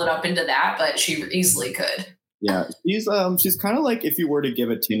roll it up into that, but she easily could. Yeah, she's kind of like if you were to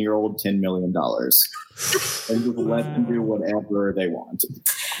give a 10-year-old $10 million and just let them do whatever they want.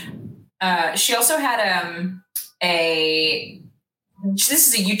 She also had this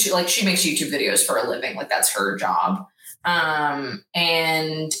is a YouTube, she makes YouTube videos for a living, that's her job.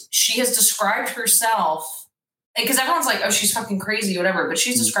 And she has described herself, because everyone's like, oh, she's fucking crazy, whatever, but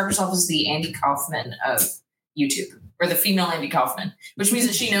she's described herself as the Andy Kaufman of YouTube, or the female Andy Kaufman, which means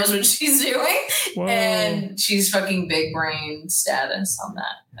that she knows what she's doing. Whoa. And she's fucking big brain status on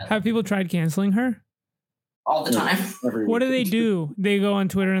that Have people tried canceling her? all the time. Every What do they week. do? They go on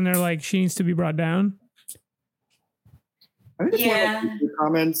Twitter and they're like, she needs to be brought down. I think it's Yeah. more YouTube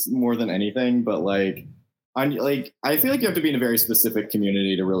comments more than anything, but I feel like you have to be in a very specific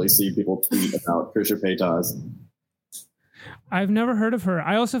community to really see people tweet about Trisha Paytas. I've never heard of her.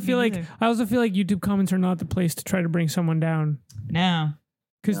 I also feel like YouTube comments are not the place to try to bring someone down, No.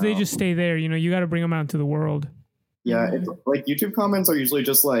 because they No. just stay there. You got to bring them out into the world. Yeah, it's YouTube comments are usually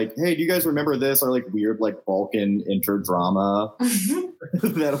just hey, do you guys remember this? Or weird Balkan interdrama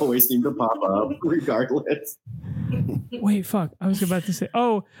that always seem to pop up regardless. Wait, fuck. I was about to say.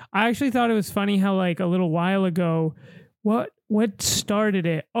 Oh, I actually thought it was funny how a little while ago, what started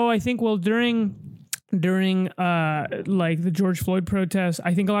it? Oh, I think during the George Floyd protests,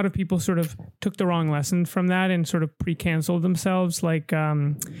 I think a lot of people sort of took the wrong lesson from that and sort of pre-canceled themselves.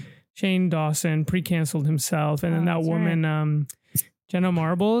 Shane Dawson pre-canceled himself, and then that that's woman, Jenna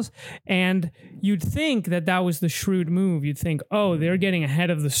Marbles. And you'd think that was the shrewd move. You'd think, oh, they're getting ahead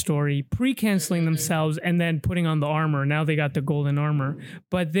of the story, pre-canceling themselves and then putting on the armor. Now they got the golden armor.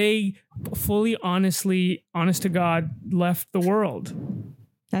 But they fully, honest to God, left the world.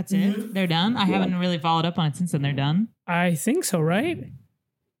 That's it. They're done. I haven't really followed up on it since then. They're done. I think so, right?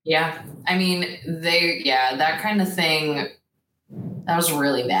 Yeah. I mean, that kind of thing, that was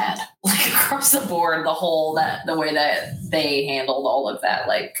really bad. Like across the board, the way that they handled all of that.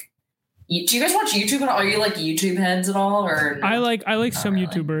 Like, do you guys watch YouTube at all? Are you like YouTube heads at all? Or no? I like some really.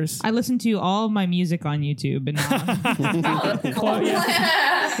 YouTubers. I listen to all of my music on YouTube, and Oh, that's cool. Well,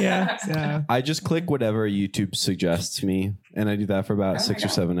 yeah. so. I just click whatever YouTube suggests me, and I do that for about 6 or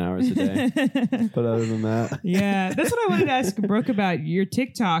 7 hours a day. But other than that, Yeah, that's what I wanted to ask Brooke about your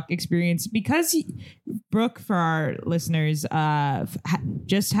TikTok experience, because Brooke, for our listeners, finds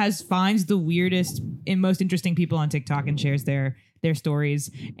the weirdest and most interesting people on TikTok and shares their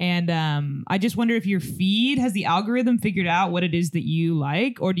stories. And I just wonder if your feed has the algorithm figured out what it is that you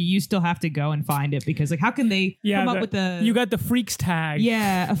like, or do you still have to go and find it? Because like, how can they come up with you got the freaks tag.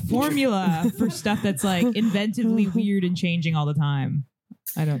 a formula for stuff that's like inventively weird and changing all the time?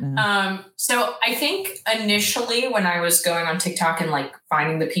 I don't know. So I think initially when I was going on TikTok and like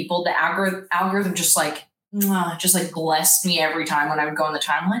finding the people, the algorithm just like blessed me every time when I would go on the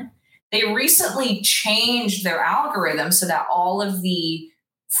timeline. They recently changed their algorithm so that all of the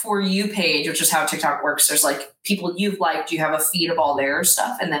For You page, which is how TikTok works, there's like people you've liked, you have a feed of all their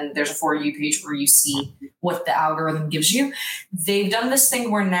stuff, and then there's a For You page where you see what the algorithm gives you. They've done this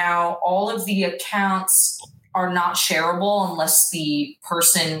thing where now all of the accounts are not shareable unless the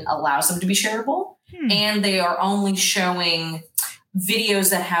person allows them to be shareable. And they are only showing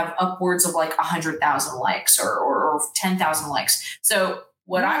videos that have upwards of like 100,000 likes or 10,000 likes. So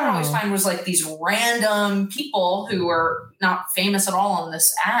what I would always find was like these random people who are not famous at all on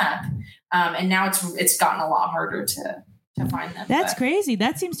this app. And now it's gotten a lot harder to find them. That's crazy.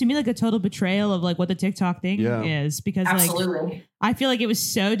 That seems to me like a total betrayal of like what the TikTok thing is, because absolutely. Like I feel like it was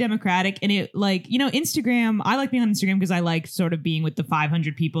so democratic, and it like, Instagram, I like being on Instagram because I like sort of being with the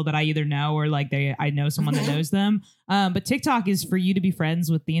 500 people that I either know or like I know someone that knows them. But TikTok is for you to be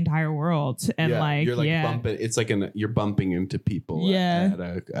friends with the entire world, and you're like bumping. It's like you're bumping into people at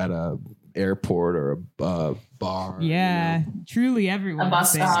a airport or a bar. Yeah, truly everyone. A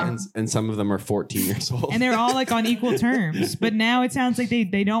bus stop. And some of them are 14 years old. And they're all like on equal terms. But now it sounds like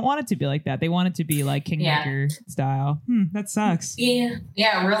they don't want it to be like that. They want it to be like Kingmaker style. That sucks. Yeah,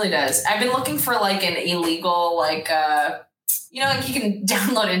 it really does. I've been looking for like an illegal, like, like you can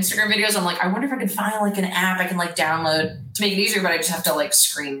download Instagram videos. I'm like, I wonder if I can find like an app I can like download to make it easier, but I just have to like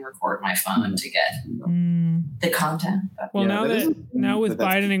screen record my phone to get the content. But, well, now with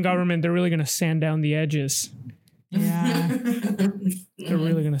Biden in government, they're really going to sand down the edges. Yeah. They're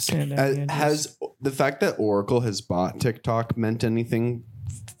really going to sand down the edges. Has the fact that Oracle has bought TikTok meant anything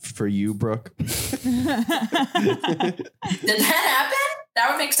for you, Brooke? Did that happen? That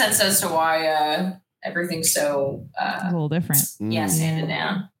would make sense as to why everything's so a little different. Sanded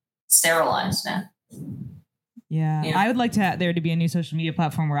down, sterilized now. Yeah. I would like there to be a new social media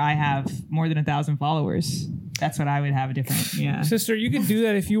platform where I have more than 1,000 followers. That's what I would have different. Yeah. Sister, you could do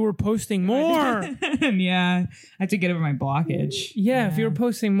that if you were posting more. Yeah. I have to get over my blockage. Yeah. If you were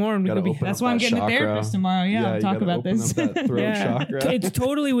posting more, and we could be. That's why I'm getting a therapist tomorrow. Yeah. I'll talk about this. It's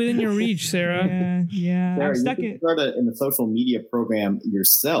totally within your reach, Sarah. Yeah. Sarah, I'm stuck you can start in a social media program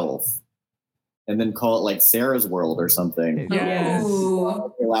yourself and then call it like Sarah's World or something. Yes.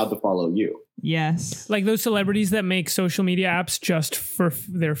 Ooh. They're allowed to follow you. Yes. Like those celebrities that make social media apps just for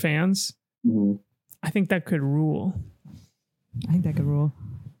their fans. Mm-hmm. I think that could rule.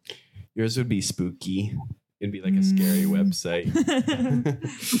 Yours would be spooky. It'd be like a scary website.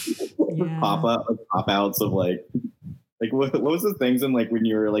 Pop outs of like what was the things in like when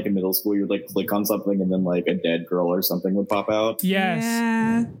you were like in middle school, you would like click on something and then like a dead girl or something would pop out? Yes.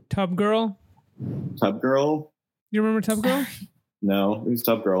 Yeah. Tub Girl. You remember Tub Girl? No, it was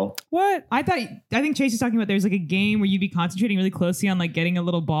Tub Girl. What? I think Chase is talking about there's like a game where you'd be concentrating really closely on like getting a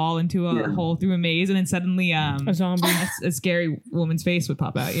little ball into a hole through a maze, and then suddenly a zombie, a scary woman's face would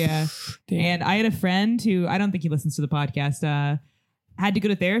pop out. Yeah. Damn. And I had a friend who, I don't think he listens to the podcast, had to go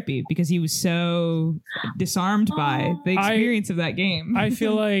to therapy because he was so disarmed by the experience of that game. I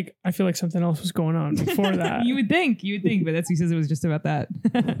feel like something else was going on before that. you would think, but that's he says it was just about that.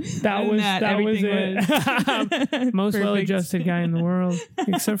 that was it. Most well-adjusted guy in the world,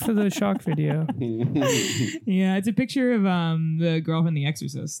 except for the shock video. Yeah, it's a picture of the girl from The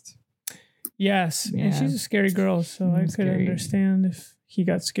Exorcist. Yes, and she's a scary girl, so I could understand if he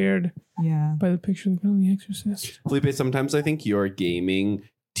got scared by the picture of the girl in The Exorcist. Felipe, sometimes I think your gaming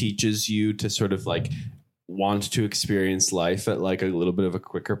teaches you to sort of like want to experience life at like a little bit of a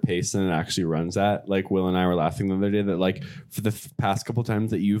quicker pace than it actually runs at. Like Will and I were laughing the other day that like for the past couple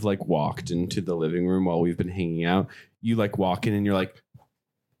times that you've like walked into the living room while we've been hanging out, you like walk in and you're like,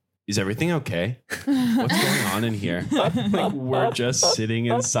 is everything okay? What's going on in here? Like, we're just sitting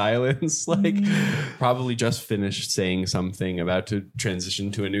in silence, like probably just finished saying something, about to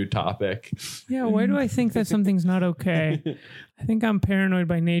transition to a new topic. Yeah, why do I think that something's not okay? I think I'm paranoid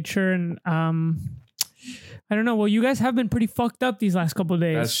by nature, and I don't know. Well, you guys have been pretty fucked up these last couple of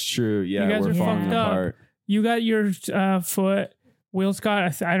days. That's true. Yeah, You guys we're are falling fucked up. apart. You got your foot. Will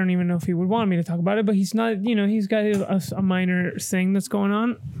Scott, I don't even know if he would want me to talk about it, but he's not, he's got a minor thing that's going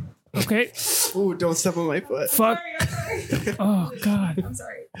on. Okay. Ooh, don't step on my foot. Fuck. Oh, God. I'm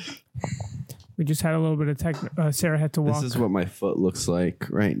sorry. We just had a little bit of tech. Sarah had to walk. This is what my foot looks like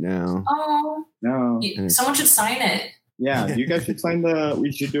right now. Oh, No. someone should sign it. Yeah, you guys should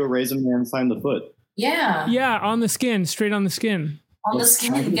we should do a Raisin Man sign the foot. Yeah. Yeah, on the skin, straight on the skin. On the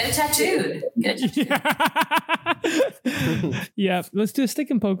skin. Get it tattooed. Yeah, let's do a stick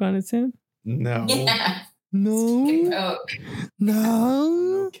and poke on it, Sam. No. Yeah. No. Oh,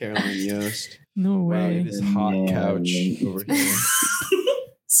 No. Caroline Yost. No Wow, way. this hot couch over here.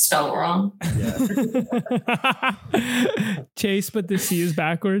 spelled wrong. Yeah. Chase, but the C is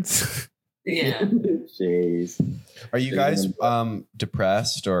backwards. Yeah. Jeez. Are you guys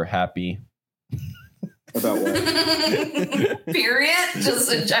depressed or happy? About what? Period.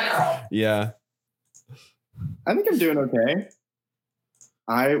 Just in general. Yeah. I think I'm doing okay.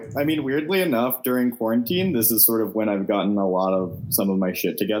 I mean, weirdly enough, during quarantine, this is sort of when I've gotten some of my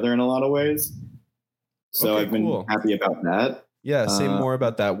shit together in a lot of ways. So Okay, I've been cool. happy about that. Yeah. Say more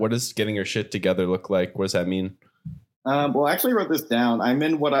about that. What does getting your shit together look like? What does that mean? Well, I actually wrote this down. I'm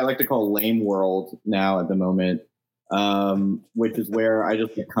in what I like to call lame world now at the moment, which is where I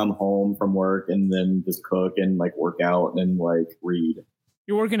just come home from work and then just cook and like work out and like read.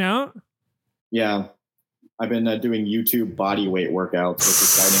 You're working out? Yeah. I've been doing YouTube body weight workouts with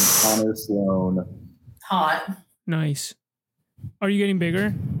this guy named Connor Sloan. Hot. Nice. Are you getting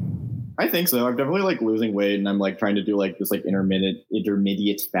bigger? I think so. I'm definitely like losing weight and I'm like trying to do like this like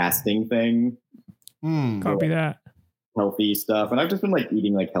intermediate fasting thing, Copy that. healthy stuff. And I've just been like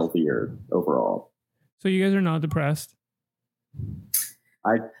eating like healthier overall. So you guys are not depressed?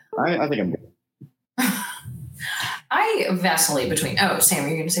 I think I'm good. I vacillate between. Oh, Sam,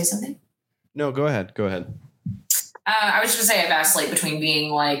 you're going to say something? No, go ahead. Go ahead. I was going to say I vacillate between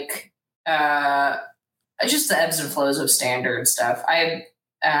being like just the ebbs and flows of standard stuff. I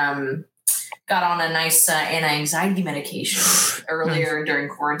got on a nice anti-anxiety medication earlier during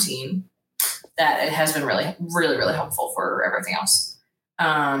quarantine that it has been really, really, really helpful for everything else.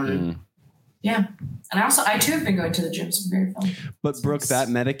 Yeah. And I too have been going to the gym. So very fun. But Brooke, that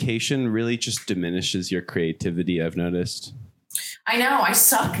medication really just diminishes your creativity, I've noticed. I know. I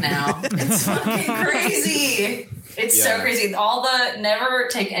suck now. It's fucking crazy. It's so crazy. Never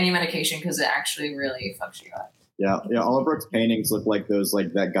take any medication because it actually really fucks you up. Yeah. All of Brooke's paintings look like those,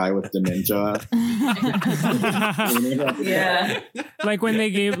 like that guy with dementia. Yeah. like when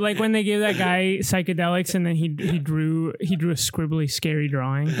they gave that guy psychedelics and then he drew a scribbly scary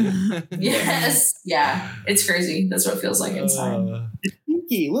drawing. Yes. Yeah. It's crazy. That's what it feels like inside.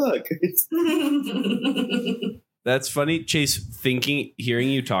 Pinky, look. That's funny, Chase. Hearing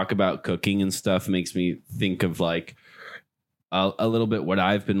you talk about cooking and stuff makes me think of like a little bit what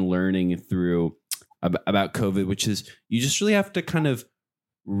I've been learning through about COVID, which is you just really have to kind of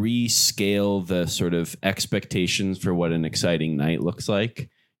rescale the sort of expectations for what an exciting night looks like,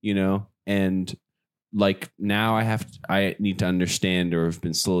 and like now I need to understand, or have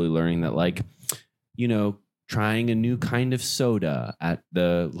been slowly learning that, like, trying a new kind of soda at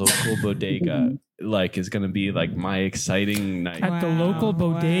the local bodega like is going to be like my exciting night. At the local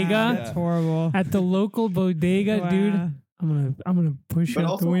bodega? Wow, that's horrible. At the local bodega, Wow. dude. I'm gonna push But out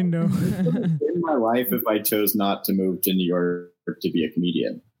also- the window. In my life, if I chose not to move to New York to be a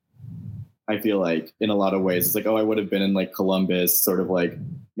comedian, I feel like in a lot of ways, it's like, I would have been in like Columbus, sort of like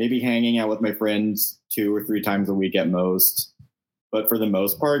maybe hanging out with my friends 2 or 3 times a week at most. But for the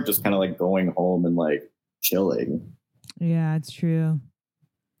most part, just kind of like going home and like chilling. Yeah, it's true.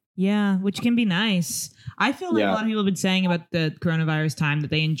 Yeah, which can be nice. I feel like a lot of people have been saying about the coronavirus time that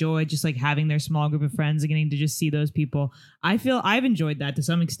they enjoy just like having their small group of friends and getting to just see those people. I feel I've enjoyed that to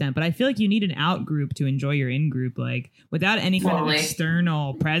some extent, but I feel like you need an out group to enjoy your in group, like without any kind of Totally.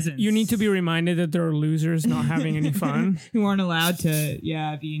 external presence. You need to be reminded that there are losers not having any fun. who aren't allowed to,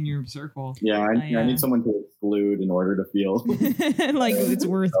 be in your circle. Yeah, I need someone to exclude in order to feel. Like it's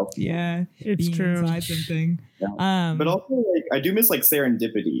worth, It's being true. inside something. Yeah. But also, like, I do miss like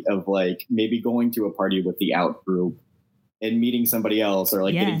serendipity of like maybe going to a party with the out group and meeting somebody else, or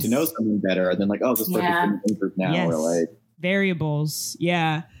like getting to know someone better, and then like, this person's in the group now, or like variables.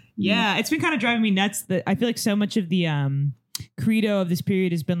 Yeah. It's been kind of driving me nuts that I feel like so much of the credo of this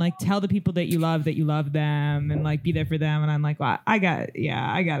period has been like, tell the people that you love them and like be there for them. And I'm like, well, I got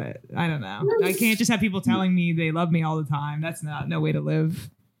it. I don't know. I can't just have people telling me they love me all the time. That's no way to live.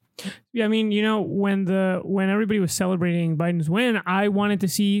 Yeah, I mean, you know, when everybody was celebrating Biden's win, I wanted to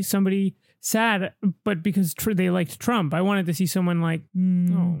see somebody sad, but because they liked Trump, I wanted to see someone like, oh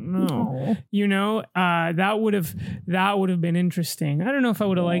no, you know, that would have been interesting. I don't know if I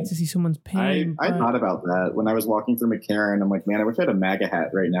would have liked to see someone's pain. I thought about that when I was walking through McCarran. I'm like, man, I wish I had a MAGA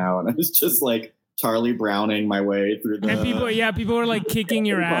hat right now, and I was just like Charlie Browning my way through the. And people were like kicking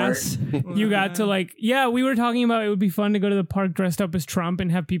your ass. You got to like, we were talking about it would be fun to go to the park dressed up as Trump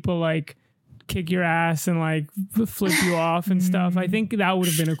and have people like kick your ass and like flip you off and stuff. I think that would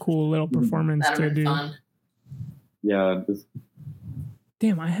have been a cool little performance to do. Fun. Yeah.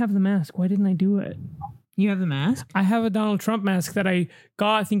 Damn, I have the mask. Why didn't I do it? You have the mask? I have a Donald Trump mask that I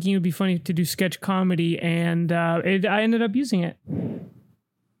got thinking it would be funny to do sketch comedy, and I ended up using it.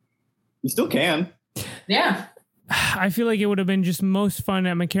 You still can. Yeah. I feel like it would have been just most fun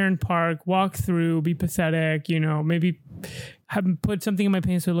at McCarran Park, walk through, be pathetic, you know, maybe have put something in my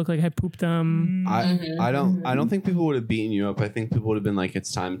pants so it looked like I pooped them. I don't think people would have beaten you up. I think people would have been like,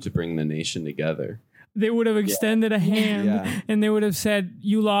 it's time to bring the nation together. They would have extended a hand and they would have said,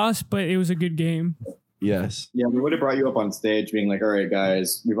 you lost, but it was a good game. Yes. Yeah, we would have brought you up on stage being like, all right,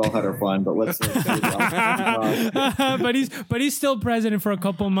 guys, we've all had our fun, but let's but he's still president for a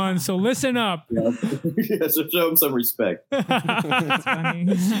couple months, so listen up. Yeah, so show him some respect. That's funny.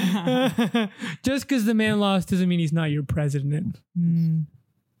 Just because the man lost doesn't mean he's not your president.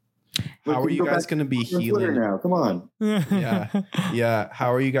 How are you guys going to be healing now? Come on. Yeah.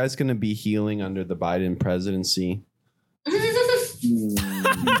 How are you guys going to be healing under the Biden presidency?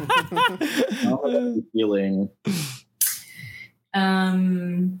 Healing.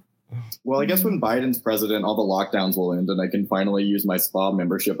 Well, I guess when Biden's president, all the lockdowns will end, and I can finally use my spa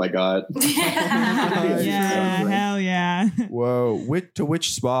membership I got. Yeah, hell yeah! Whoa,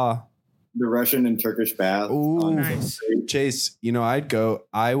 which spa? The Russian and Turkish bath. Ooh, nice. Chase, you know,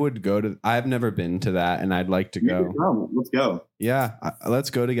 I would go to. I've never been to that, and I'd like to go. Let's go. Yeah, let's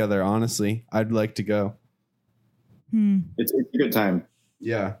go together. Honestly, I'd like to go. It's a good time.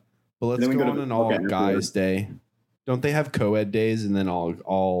 Yeah, but let's go on an all guys day. Don't they have co-ed days and then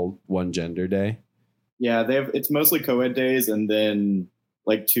all one gender day? Yeah, they have. It's mostly co-ed days, and then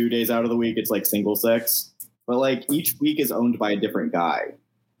like 2 days out of the week it's like single sex. But like each week is owned by a different guy.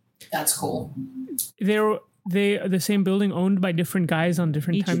 That's cool. They're the same building owned by different guys on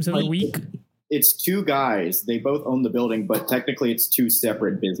different times of the week. It's two guys. They both own the building, but technically it's two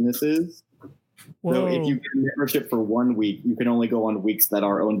separate businesses. Whoa. So if you get a membership for 1 week, you can only go on weeks that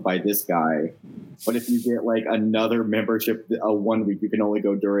are owned by this guy. But if you get like another membership 1 week, you can only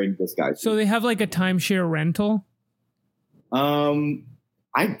go during this guy's. So they have like a timeshare rental?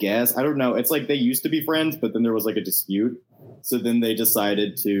 I guess. I don't know. It's like they used to be friends, but then there was like a dispute. So then they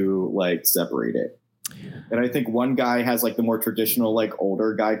decided to like separate it. And I think one guy has like the more traditional, like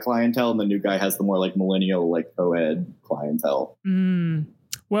older guy clientele, and the new guy has the more like millennial, like co-ed clientele.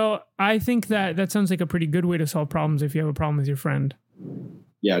 Well, I think that sounds like a pretty good way to solve problems if you have a problem with your friend.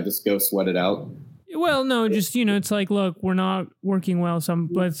 Yeah, just go sweat it out. Well, no, just, you know, it's like, look, we're not working well, so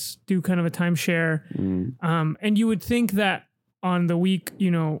let's do kind of a timeshare. And you would think that on the week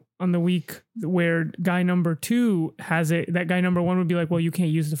where guy number 2 has it, that guy number 1 would be like, well, you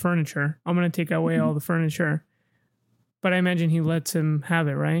can't use the furniture. I'm going to take away all the furniture. But I imagine he lets him have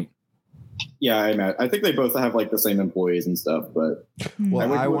it, right? Yeah, I think they both have like the same employees and stuff, but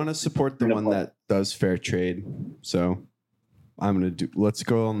well, I want to support the one that does fair trade. So let's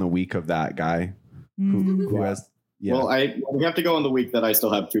go on the week of that guy who has. Yeah. Well, we have to go on the week that I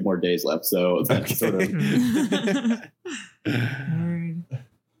still have 2 more days left. So that's sort of.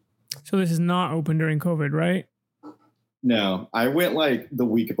 So this is not open during COVID, right? No, I went like the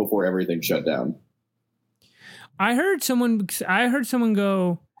week before everything shut down. I heard someone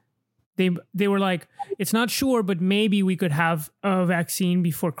go. They were like, it's not sure, but maybe we could have a vaccine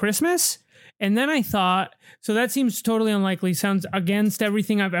before Christmas. And then I thought, so that seems totally unlikely. Sounds against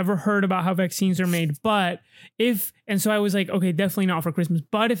everything I've ever heard about how vaccines are made. So I was like, okay, definitely not for Christmas.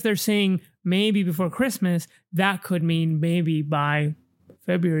 But if they're saying maybe before Christmas, that could mean maybe by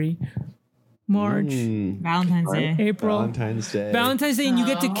February, March, Valentine's Day. April, Valentine's Day. Valentine's Day, and you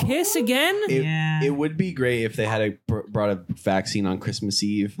get to kiss again. It would be great if they had brought a vaccine on Christmas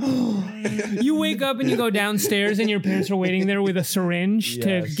Eve. You wake up and you go downstairs, and your parents are waiting there with a syringe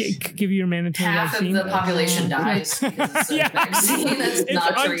to give you your mandatory Half vaccine. of the population dies because it's a vaccine that's It's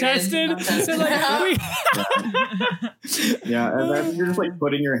not untested. treated. They're like, Yeah, and then you're just like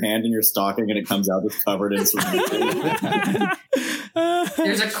putting your hand in your stocking and it comes out just covered in syringes.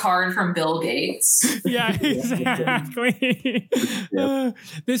 There's a card from Bill Gates. Yeah, exactly.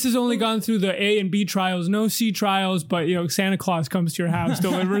 This has only gone through the A and B trials, no C trials, but Santa Claus comes to your house,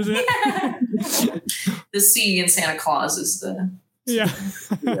 delivers it. The C in Santa Claus is the. Yeah.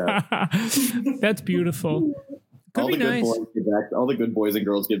 That's beautiful. Could be nice. All the good boys and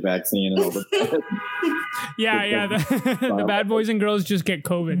girls get vaccine, and all the the bad boys and girls just get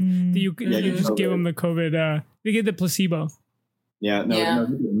COVID. You just give them the COVID. They get the placebo. No,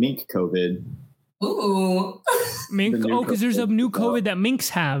 mink COVID. Ooh. Mink? Oh, because there's a new COVID that minks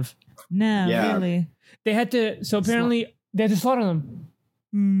have. No, really. They had to. So apparently they had to slaughter them.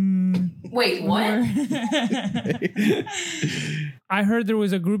 Wait, what? I heard there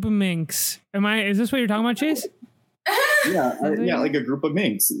was a group of minks. Is this what you're talking about, Chase? Like a group of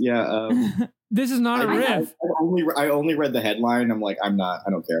minks. This is not a riff. I only read the headline. I'm like, I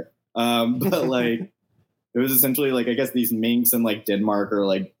don't care. But like, it was essentially like, I guess these minks in like Denmark or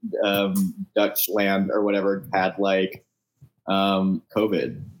like Dutch land or whatever had like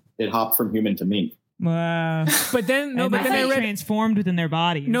COVID. It hopped from human to mink. Wow. But then I read transformed within their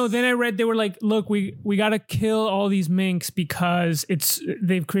bodies. No, then I read they were like, look, we got to kill all these minks because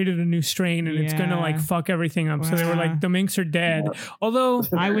they've created a new strain and it's gonna like fuck everything up. Wow. So they were like, the minks are dead. Yeah. Although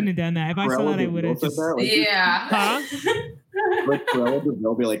I wouldn't have done that. If I saw that, I would have just Like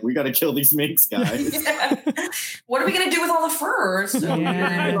they'll be like, we got to kill these minks, guys. What are we gonna do with all the furs? Have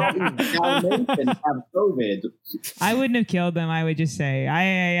COVID. I wouldn't have killed them. I would just say,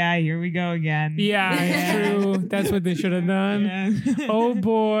 here we go again. Yeah, true. That's what they should have done. Yeah. Oh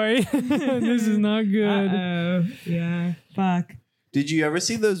boy, this is not good. Uh-oh. Yeah, fuck. Did you ever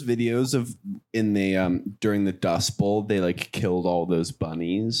see those videos of during the Dust Bowl? They like killed all those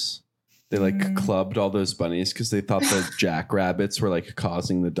bunnies. They like clubbed all those bunnies because they thought the jackrabbits were like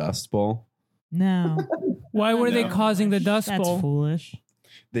causing the Dust Bowl. No. Why were they causing the Dust Bowl? That's foolish.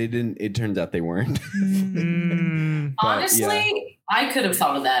 They didn't. It turns out they weren't. Honestly, I could have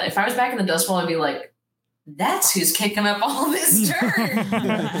thought of that. If I was back in the Dust Bowl, I'd be like, that's who's kicking up all this dirt.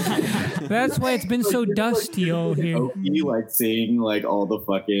 That's why it's been so dusty over here. You like seeing like all the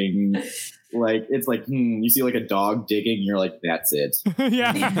fucking like it's like you see like a dog digging and you're like, that's it.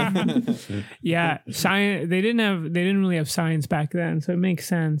 Yeah. Science. They didn't really have science back then, so it makes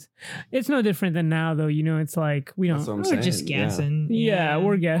sense. It's no different than now, though. It's like we don't. We're just guessing. Yeah,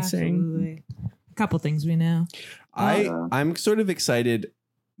 we're guessing. Absolutely. A couple things we know. I'm sort of excited.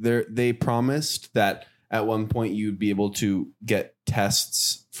 They promised that at one point you'd be able to get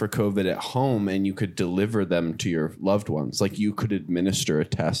tests for COVID at home and you could deliver them to your loved ones. Like you could administer a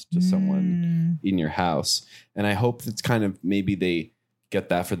test to someone in your house. And I hope that's kind of maybe they get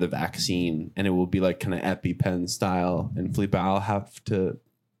that for the vaccine and it will be like kind of EpiPen style. And Felipe, I'll have to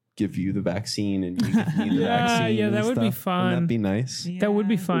give you the vaccine and you give me the vaccine. Yeah, that would be fun. Wouldn't that be nice? Yeah. That would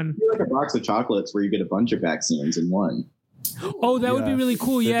be fun. It's like a box of chocolates where you get a bunch of vaccines in one. Oh, that would be really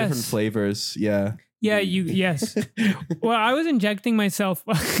cool. They're yes. different flavors. Yeah. Yeah, yes. Well, I was injecting myself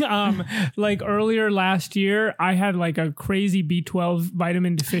like earlier last year. I had like a crazy B12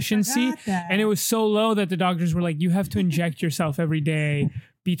 vitamin deficiency, and it was so low that the doctors were like, "You have to inject yourself every day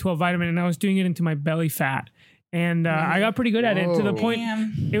B12 vitamin." And I was doing it into my belly fat, and I got pretty good at it to the point.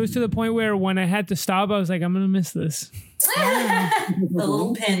 It was to the point where when I had to stop, I was like, "I'm gonna miss this." A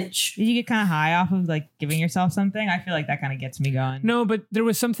little pinch. Did you get kind of high off of like giving yourself something? I feel like that kind of gets me going. No, but there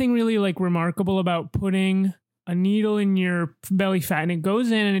was something really like remarkable about putting a needle in your belly fat and it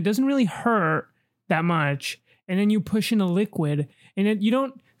goes in and it doesn't really hurt that much. And then you push in a liquid and you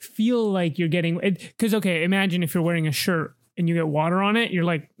don't feel like you're getting it. Because, okay, imagine if you're wearing a shirt and you get water on it, you're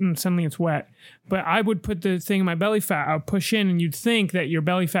like, suddenly it's wet. But I would put the thing in my belly fat, I'll push in, and you'd think that your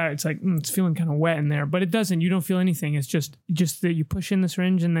belly fat, it's like, it's feeling kind of wet in there. But it doesn't. You don't feel anything. It's just that you push in the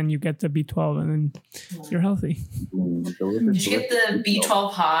syringe, and then you get the B12, and then you're healthy. Did you get the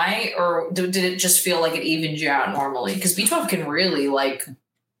B12 high, or did it just feel like it evened you out normally? Because B12 can really, like,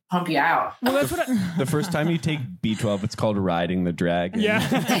 pump you out. Well, that's what I, The first time you take B12, it's called riding the dragon. yeah.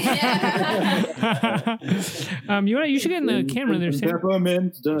 You should get in the camera there, Sam.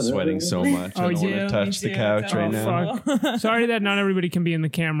 Peppermint. Sweating so much. I don't want to touch the couch right now. Fuck. Sorry that not everybody can be in the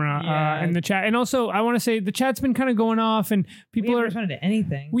camera in the chat. And also, I want to say the chat's been kind of going off, and people We haven't are. responded to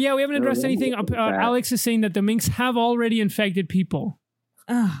anything. We haven't addressed anything. Alex is saying that the minks have already infected people.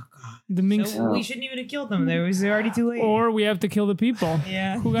 Oh, The minks, so we shouldn't even have killed them. They're already too late. or we have to kill the people.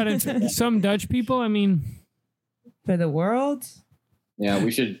 Yeah. Who got it? Some Dutch people. I mean, For the world? Yeah,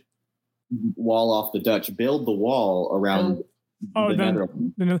 we should wall off the Dutch. Build the wall around the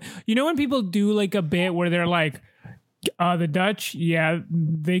Netherlands. you know when people do like a bit where they're like, the Dutch, yeah,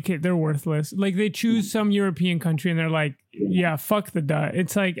 they're worthless. Like they choose some European country and they're like, yeah, fuck the Dutch.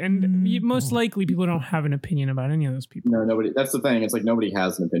 It's like, and most likely people don't have an opinion about any of those people. No, nobody. That's the thing. It's like nobody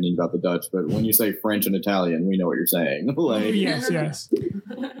has an opinion about the Dutch, but when you say French and Italian, we know what you're saying. Like, Yes.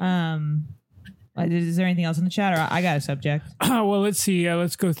 Is there anything else in the chat? Or I got a subject. Well, let's see.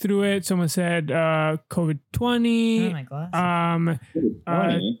 Let's go through it. Someone said COVID-20. Oh my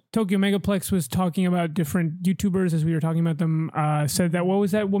glasses. Tokyo Megaplex was talking about different YouTubers as we were talking about them. Said that, what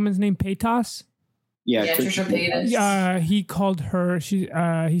was that woman's name? Paytas? yeah, Yeah, Trisha Paytas. He called her.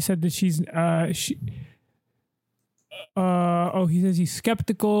 He said that she's he says he's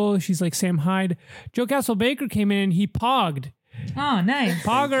skeptical. She's like Sam Hyde. Joe Castle Baker came in. He pogged. Oh, nice.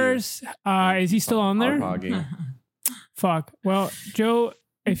 Poggers. Is he still on there? Pogging. Fuck. Well, Joe,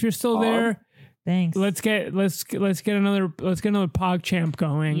 if you're still there, Thanks. let's get another Pog champ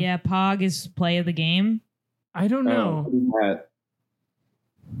going. Yeah, Pog is play of the game. I don't know. That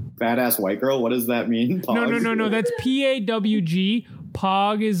badass white girl. What does that mean? No. That's PAWG.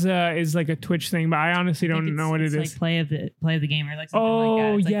 Pog is like a Twitch thing, but I honestly don't know what it is. Like play of the game or like something like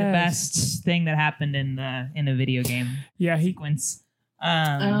that. It's like yes. the best thing that happened in a video game Yeah, sequence.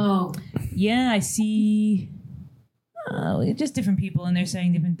 Oh, Yeah, I see. Just different people in there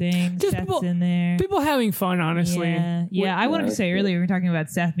saying different things. Just Seth's people- in there. people having fun, honestly. Yeah. I wanted to say earlier, we were talking about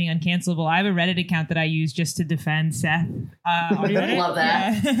Seth being uncancelable. I have a Reddit account that I use just to defend Seth. On Reddit. Love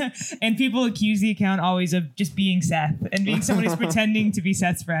that. Yeah. And people accuse the account always of just being Seth and being someone who's pretending to be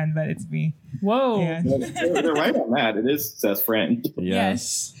Seth's friend, but it's me. Whoa. Yeah. They're right on that. It is Seth's friend.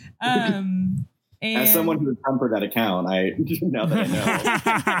 Yes. And As someone who's come for that account, I now that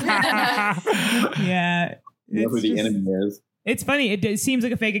I know, yeah. know who the enemy is. It's funny. It seems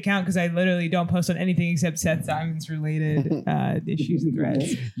like a fake account because I literally don't post on anything except Seth Simons related issues and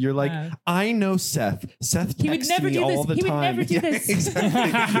threads. You're like, I know Seth. Seth He would texts never me do all this. the He would time. never do Yeah, this.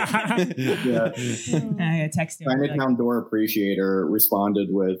 Exactly. Yeah. I text him. like, Chinatown Door Appreciator responded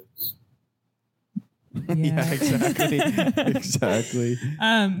with, Yeah, exactly. Exactly.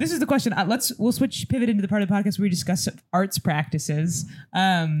 This is the question. We'll pivot into the part of the podcast where we discuss arts practices.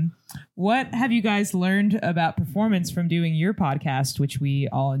 What have you guys learned about performance from doing your podcast, which we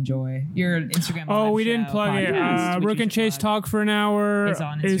all enjoy? Your Instagram. Oh, live we didn't show plug it. podcast, which Brooke you and Chase should plug. talk for an hour. It's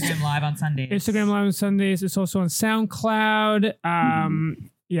on Instagram Live on Sundays. Instagram Live on Sundays. It's also on SoundCloud.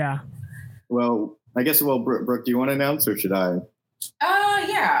 Yeah. well, I guess, Brooke, do you want to announce or should I?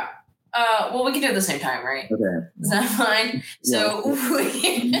 yeah. Well, we can do it at the same time, right? Okay. Is that fine? Yeah. So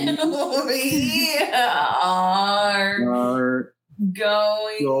we are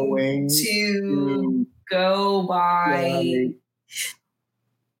going to go by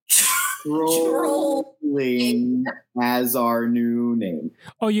Trolling as our new name.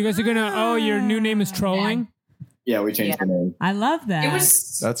 Oh, you guys are gonna. Oh, your new name is Trolling. Yeah, we changed the name. I love that. It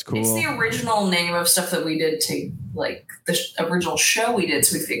was. That's cool. It's the original name of stuff that we did to like the original show we did,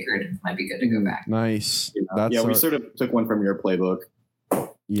 so we figured it might be good to go back. Nice. Yeah, That's we sort of took one from your playbook.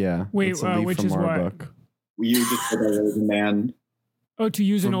 yeah. Wait, that's a leaf which from is our what? book. You just said I was a man. Oh, to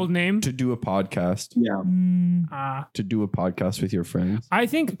use an old name. To do a podcast. Yeah. To do a podcast with your friends. I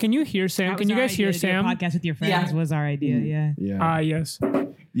think. Can you hear Sam? That Can was you our guys hear idea to do a Sam? podcast with your friends Yeah. was our idea. Yeah. Yeah. Yes.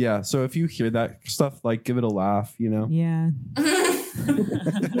 Yeah. So if you hear that stuff, like give it a laugh, you know? Yeah.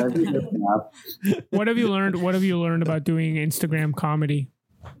 What have you learned? What have you learned about doing Instagram comedy?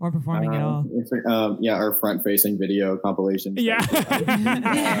 Or performing at all. Yeah, our front-facing video compilation. Yeah.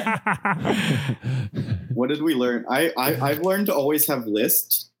 What did we learn? I've learned to always have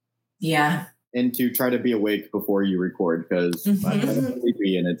lists Yeah. and to try to be awake before you record because I'm kind of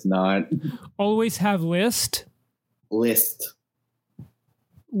sleepy and it's not Always have list. list.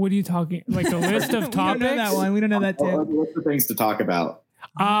 What are you talking? Like a list of We don't topics? know that one. We don't know that Well, too. lots of things to talk about.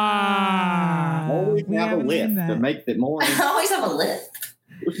 Ah. Always we have a haven't list learned to that. make it more. I always have a list.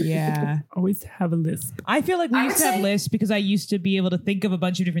 Yeah. Always have a list. I feel like we I used would to have say- lists because I used to be able to think of a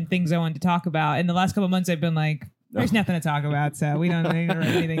bunch of different things I wanted to talk about. In the last couple of months, I've been like, There's nothing to talk about, so we don't need to write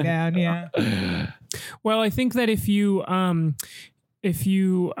anything down. Yeah. Well, I think that if you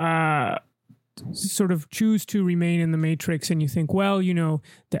sort of choose to remain in the matrix and you think, well, you know,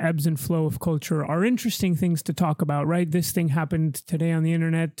 the ebbs and flow of culture are interesting things to talk about, right? This thing happened today on the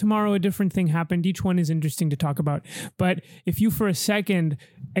internet. Tomorrow, a different thing happened. Each one is interesting to talk about. But if you for a second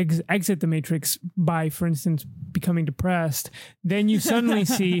exit the matrix by, for instance, becoming depressed, then you suddenly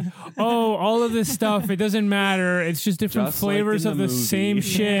see, oh, all of this stuff, it doesn't matter. It's just different Just flavors like of in the the movie. same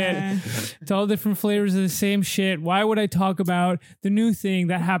shit. Yeah. It's all different flavors of the same shit. Why would I talk about the new thing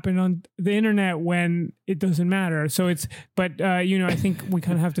that happened on the internet when it doesn't matter? So it's, but you know, I think we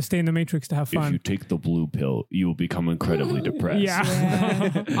kind of have to stay in the matrix to have If you fun. take the blue pill, you will become incredibly depressed.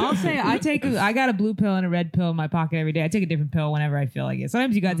 Yeah. I'll say I got a blue pill and a red pill in my pocket every day. I take a different pill whenever I feel like it.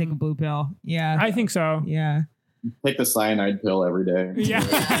 Sometimes you gotta take a blue pill. Yeah. I think so. Yeah. Take the cyanide pill every day. Yeah.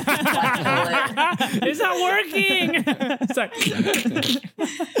 It's not working. It's like,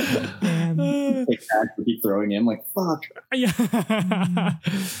 Take that to keep throwing in like fuck. yeah.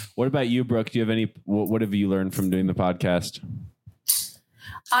 What about you, Brooke? Do you have any? What have you learned from doing the podcast?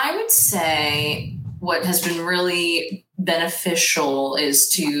 I would say what has been really beneficial is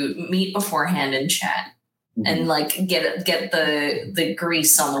to meet beforehand and chat and like get the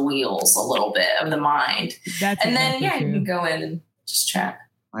grease on the wheels a little bit of the mind. That's And then exactly you true. can go in and just chat.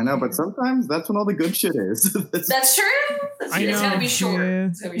 I know, but sometimes that's when all the good shit is. That's true. It's I gotta know. be short. Yeah.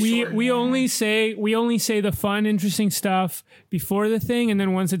 It's gotta be short. We only say the fun, interesting stuff before the thing, and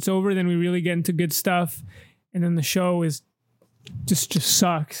then once it's over, then we really get into good stuff, and then the show is just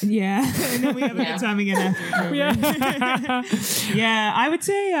sucks. Yeah. And then we have a Yeah. good time again after it's over. Yeah. Yeah, I would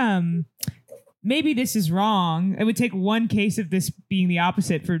say maybe this is wrong. It would take one case of this being the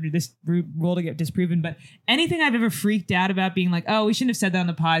opposite for this rule to get disproven. But anything I've ever freaked out about being like, oh, we shouldn't have said that on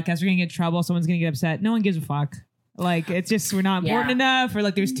the podcast. We're going to get in trouble. Someone's going to get upset. No one gives a fuck. Like, it's just, we're not important enough, or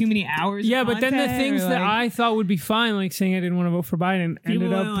like there's too many hours. Yeah, of but then the content, things or, that like, I thought would be fine, like saying I didn't want to vote for Biden, people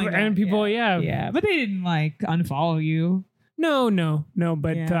ended up, don't like and that. people, yeah. Yeah, but they didn't like unfollow you. No.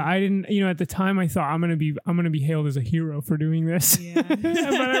 But Yeah. I didn't. You know, at the time, I thought I'm gonna be hailed as a hero for doing this. Yeah. But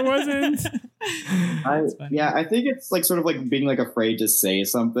I wasn't. That's funny. Yeah, I think it's like sort of like being like afraid to say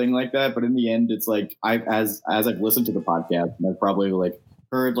something like that, but in the end, it's like as I've listened to the podcast and I've probably like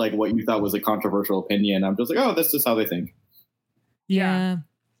heard like what you thought was a controversial opinion. I'm just like, oh, that's just how they think. Yeah.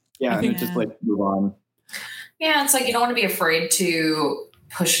 Yeah, I and think- it's just like move on. Yeah, it's like you don't want to be afraid to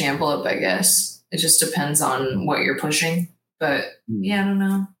push the envelope, I guess. It just depends on what you're pushing. But yeah, I don't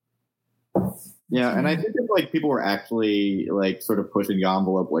know. Yeah, and I think if like people were actually like sort of pushing the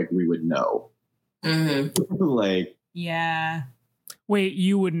envelope, like we would know. Mm-hmm. like Yeah. Wait,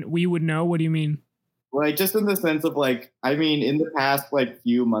 we would know? What do you mean? Like just in the sense of like, I mean, in the past like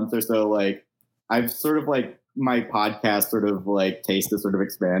few months or so, like I've sort of like my podcast sort of like taste has sort of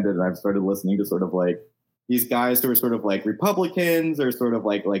expanded, and I've started listening to sort of like these guys who are sort of like Republicans or sort of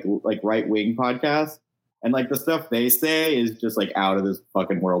like right wing podcasts, and like the stuff they say is just like out of this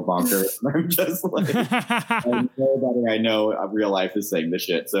fucking world bonkers. And I'm just like, nobody I know of real life is saying this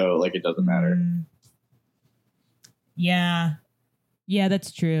shit, so like it doesn't matter. Yeah. Yeah,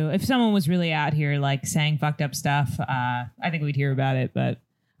 that's true. If someone was really out here like saying fucked up stuff, I think we'd hear about it. But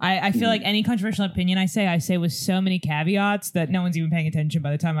I feel like any controversial opinion I say with so many caveats that no one's even paying attention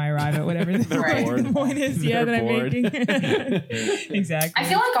by the time I arrive at whatever Right. the point is. Yeah, They're that I'm bored. making. Exactly. I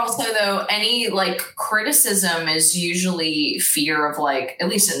feel like also though, any like criticism is usually fear of like, at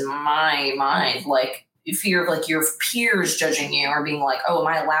least in my mind, like fear of like your peers judging you or being like, oh, am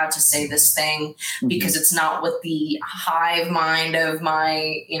I allowed to say this thing because it's not what the hive mind of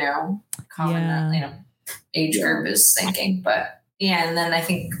my, common, age group is thinking. But yeah, and then I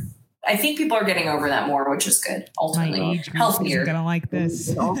think people are getting over that more, which is good. My Ultimately, age group healthier. isn't gonna like this.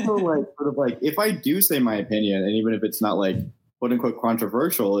 And also, like, sort of like, if I do say my opinion, and even if it's not like quote unquote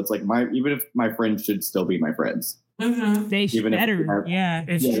controversial, it's like even if my friends should still be my friends. Mm-hmm. They should Even if better. you have- Yeah.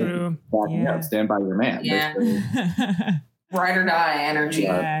 It's Yeah. true. Backing Yeah. up, stand by your man. Yeah. Basically. Ride or die energy.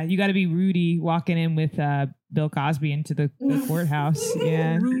 Yeah, you got to be Rudy walking in with Bill Cosby into the courthouse.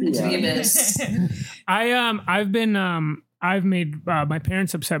 Yeah. Into the abyss. I've made my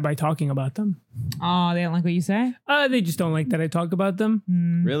parents upset by talking about them. Oh, they don't like what you say? They just don't like that I talk about them.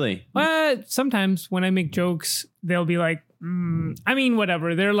 Really? Sometimes when I make jokes, they'll be like,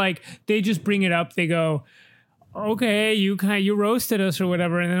 whatever. They're like, they just bring it up. They go, okay, you roasted us or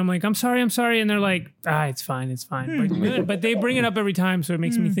whatever. And then I'm like, I'm sorry. And they're like, it's fine. But they bring it up every time. So it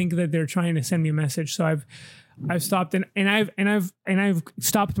makes me think that they're trying to send me a message. So I've stopped and I've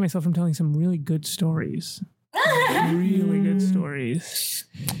stopped myself from telling some really good stories. Really good stories.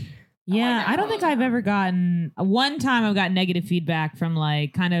 Yeah, I don't think I've ever gotten. One time I've gotten negative feedback from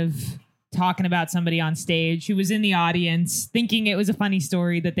like kind of talking about somebody on stage who was in the audience thinking it was a funny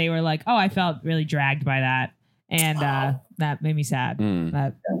story that they were like, oh, I felt really dragged by that. And that made me sad.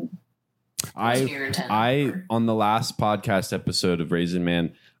 That, I on the last podcast episode of Raisin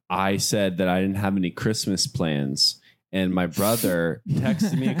Man, I said that I didn't have any Christmas plans. And my brother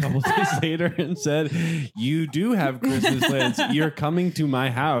texted me a couple days later and said, you do have Christmas plans. You're coming to my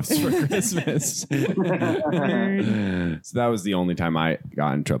house for Christmas. So that was the only time I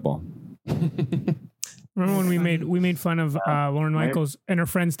got in trouble. Remember when we made fun of Lauren Michaels and her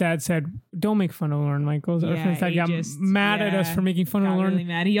friend's dad said, don't make fun of Lauren Michaels. Our friend's dad got mad at us for making fun of Lauren. Really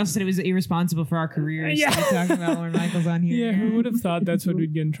mad. He also said it was irresponsible for our careers. Yeah. Talking about Lauren Michaels on here. Yeah, who would have thought that's what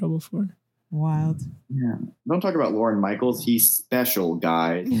we'd get in trouble for? Wild. Yeah. Don't talk about Lauren Michaels. He's special,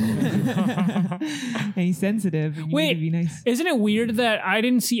 guys. And he's sensitive. You Wait, need to be nice. Isn't it weird that I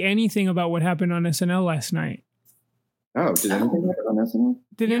didn't see anything about what happened on SNL last night? Oh, did anything happen on SNL?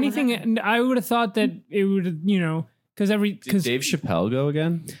 Did anything? I would have thought that it would, because Did Dave Chappelle go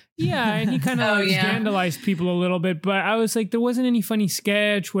again? Yeah, and he kind of scandalized people a little bit, but I was like, there wasn't any funny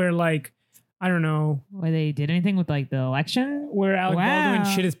sketch where like, I don't know. Where they did anything with like the election? Where Alec Baldwin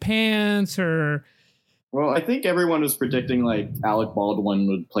shit his pants or... Well, I think everyone was predicting like Alec Baldwin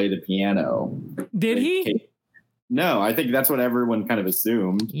would play the piano. Did he? No, I think that's what everyone kind of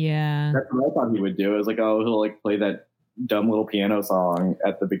assumed. Yeah. That's what I thought he would do. It was like, oh, he'll like play that dumb little piano song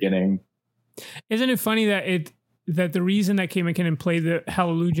at the beginning. Isn't it funny that the reason that Kate McKinnon played the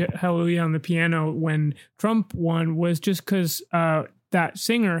Hallelujah on the piano when Trump won was just because that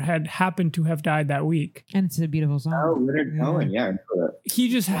singer had happened to have died that week. And it's a beautiful song. Oh, Leonard Cohen, yeah. He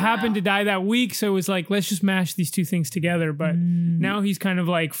just happened to die that week, so it was like, let's just mash these two things together. But now he's kind of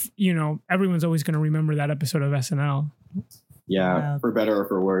like, everyone's always going to remember that episode of SNL. Yeah, for better or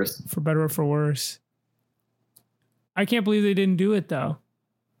for worse. For better or for worse. I can't believe they didn't do it, though.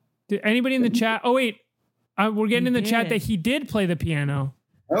 Did anybody in the chat? Oh, wait. We're getting in the chat that he did play the piano.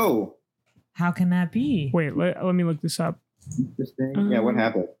 Oh. How can that be? Wait, let me look this up. Interesting. Yeah, what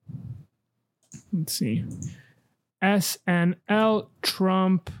happened? Let's see. SNL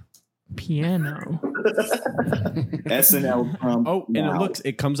Trump piano. SNL Trump. Oh, and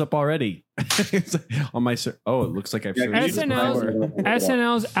it comes up already on my. It looks like I've searched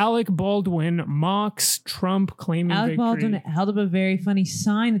SNL's Alec Baldwin mocks Trump claiming Alec victory. Baldwin held up a very funny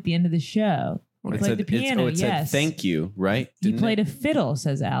sign at the end of the show. He played the piano. It said thank you, right? He played a fiddle,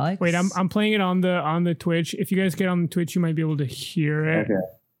 says Alex. Wait, I'm playing it on the Twitch. If you guys get on the Twitch, you might be able to hear it. Okay.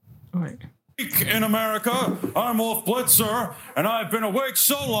 All right. In America, I'm Wolf Blitzer, and I've been awake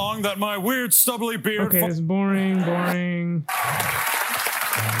so long that my weird stubbly beard... Okay, it's boring. And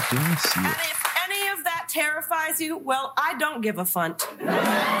if any of that terrifies you, well, I don't give a funt.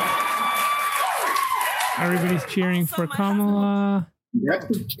 Everybody's cheering for Kamala.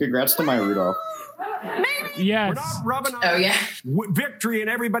 Congrats to Maya Rudolph. Maybe. Yes. We're not rubbing victory in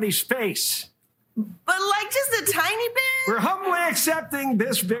everybody's face. But like just a tiny bit. We're humbly accepting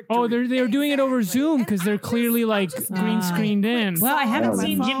this victory. Oh, they're doing it over Zoom because they're clearly like green screened in. Well, I haven't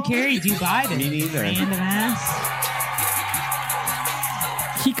seen Jim Carrey do Biden. Me neither. Random ass.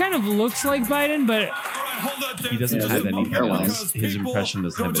 He kind of looks like Biden, but he doesn't have anything else. His impression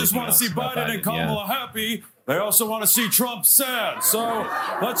doesn't have just anything want to else see Biden and Kamala happy. They also want to see Trump sad. So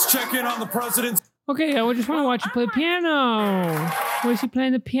let's check in on the president. okay, I just want to watch you play piano. Where's he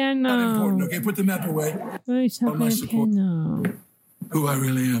playing the piano? Not important. Okay, put the map away. He's not playing the piano. Who I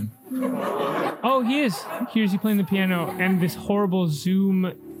really am. Oh, he is. Here's he playing the piano and this horrible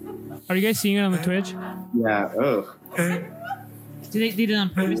Zoom. Are you guys seeing it on the Twitch? Yeah. Ugh. Do they do it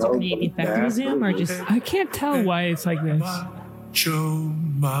on purpose to create the effect of a Zoom, or just? I can't tell why it's like this. Macho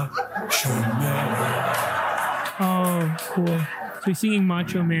man. Oh, cool. So he's singing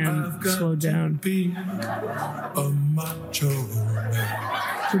Macho Man slowed down. Be a macho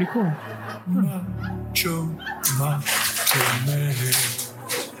man. Pretty cool. Macho man.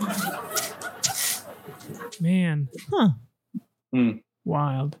 Man. Huh.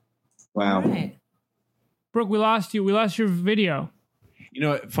 Wild. Wow. Right. Brooke, we lost you. We lost your video.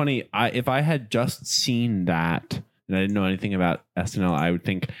 Funny. If I had just seen that and I didn't know anything about SNL, I would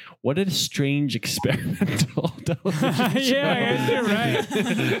think, what a strange experimental television show. Yeah, you're right.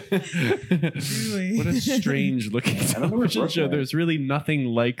 What a strange looking television show. There's really nothing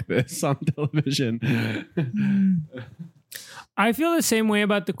like this on television. I feel the same way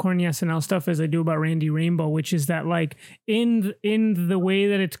about the corny SNL stuff as I do about Randy Rainbow, which is that like in the way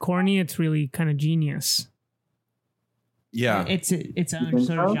that it's corny, it's really kind of genius. Yeah. It's its own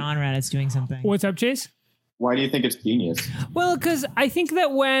sort of genre, and it's doing something. What's up, Chase? Why do you think it's genius? Well, because I think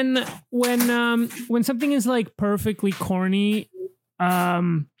that when something is like perfectly corny,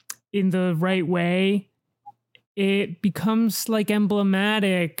 in the right way, it becomes like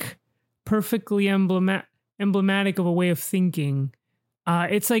perfectly emblematic of a way of thinking.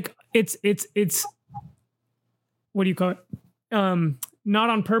 It's like it's what do you call it?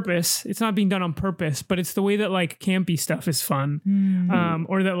 Not on purpose. It's not being done on purpose, but it's the way that like campy stuff is fun.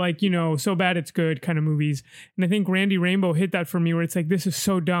 Or that like, so bad it's good kind of movies. And I think Randy Rainbow hit that for me where it's like, this is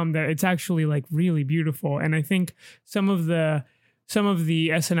so dumb that it's actually like really beautiful. And I think some of the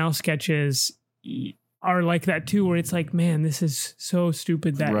SNL sketches are like that too, where it's like, man, this is so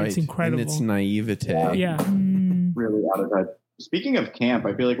stupid that it's incredible. And it's naivete. Yeah. Really out of touch. Speaking of camp,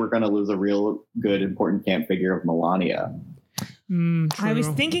 I feel like we're going to lose a real good, important camp figure of Melania. I was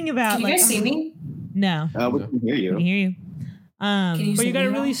thinking about. Can you guys see me? No. We can hear you. Can hear you. Can you But see you got me a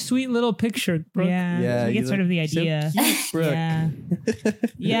now? really sweet little picture, Brooke. Yeah, you get sort of the idea. So cute, Brooke.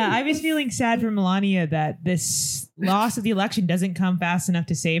 Yeah, I was feeling sad for Melania that this loss of the election doesn't come fast enough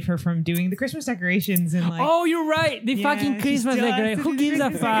to save her from doing the Christmas decorations and like. Oh, you're right. The fucking she Christmas still has decoration. to Who do gives the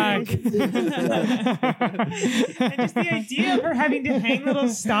a fuck? And just the idea of her having to hang little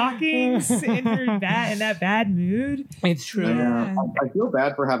stockings in that bad mood. It's true. Yeah. I feel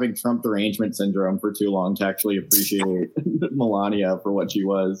bad for having Trump derangement syndrome for too long to actually appreciate Melania for what she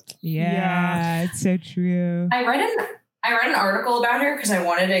was. Yeah, it's so true. I read an article about her because I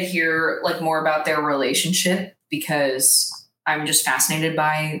wanted to hear like more about their relationship because I'm just fascinated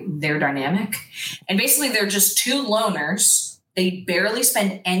by their dynamic. And basically they're just two loners. They barely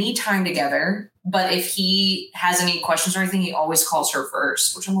spend any time together, but if he has any questions or anything, he always calls her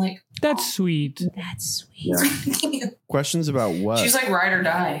first, which I'm like, That's sweet. That's sweet. Yeah. Questions about what? She's like ride or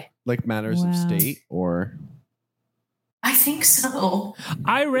die. Like matters of Wow. state or? I think so.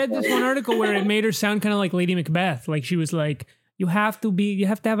 I read this one article where it made her sound kind of like Lady Macbeth. Like she was like, you have to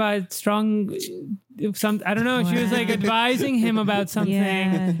have a strong, I don't know. She was like advising him about something.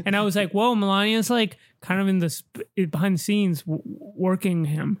 Yeah. And I was like, whoa, Melania's like kind of in the behind the scenes working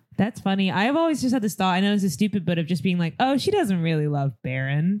him. That's funny. I've always just had this thought. I know it's a stupid, but of just being like, oh, she doesn't really love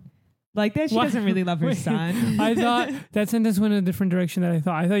Barron. Like that, she What? doesn't really love her Wait, son. I thought that sentence went in a different direction than I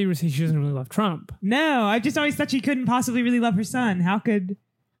thought. I thought you were saying she doesn't really love Trump. No, I just always thought she couldn't possibly really love her son. How could?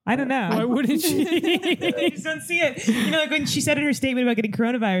 I don't know. Why wouldn't she? I just don't see it. Like when she said in her statement about getting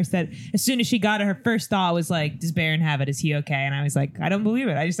coronavirus that as soon as she got it, her first thought was like, does Barron have it? Is he okay? And I was like, I don't believe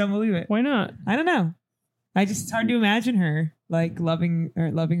it. I just don't believe it. Why not? I don't know. It's hard to imagine her like loving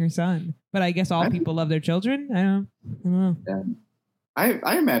her son. But I guess all people love their children. I don't know. Yeah.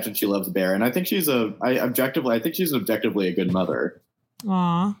 I imagine she loves Barron. I think she's an objectively a good mother.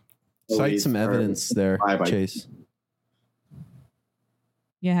 Aw. Cite some evidence there, Bye-bye. Chase.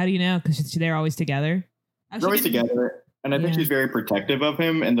 Yeah, how do you know? Because they're always together. They're always together, and I think Yeah. she's very protective of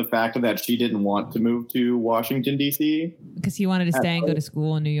him. And the fact that she didn't want to move to Washington D.C. Because he wanted to stay and go to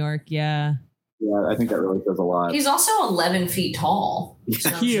school in New York. Yeah. Yeah, I think that really says a lot. He's also 11 feet tall. So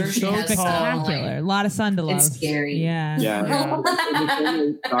I'm He sure is she so has some, Spectacular. A lot of sun to love. It's scary. Yeah. Yeah.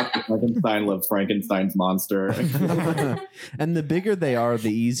 Dr. Frankenstein loves Frankenstein's monster. And the bigger they are,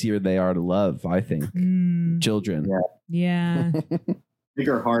 the easier they are to love, I think. Children. Yeah. Yeah.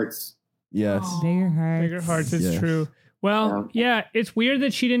 Bigger hearts. Yes. Aw. Bigger hearts. Bigger hearts, it's Yeah. true. Well, yeah, it's weird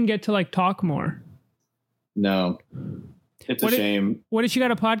that she didn't get to like talk more. No. It's What a it- shame. What if she got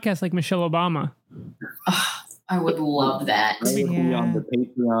a podcast like Michelle Obama? I would love that. I would be on the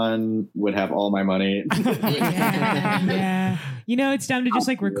Patreon, would have all my money. Yeah. You know, it's time to just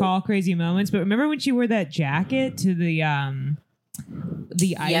like recall crazy moments. But remember when she wore that jacket to the ice?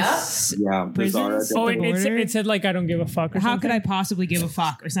 Yeah. Bizarre. Prisons? Oh, the it border? it said like I don't give a fuck. Or How something. could I possibly give a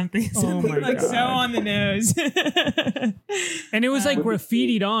fuck or something? Oh my like so God. on the nose. And it was like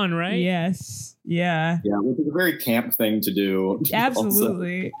graffitied on, right? Yes. Yeah. Yeah, which is a very camp thing to do.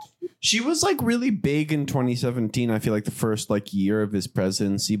 Absolutely. She was like really big in 2017. I feel like the first like year of his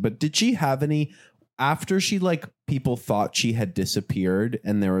presidency. But did she have any after she like people thought she had disappeared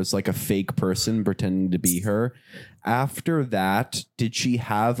and there was like a fake person pretending to be her? After that, did she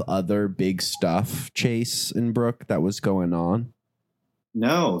have other big stuff, Chase and Brooke, that was going on?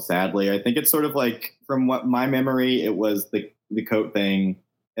 No, sadly. I think it's sort of like, from what my memory, it was the coat thing,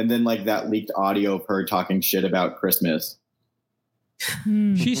 and then like that leaked audio of her talking shit about Christmas.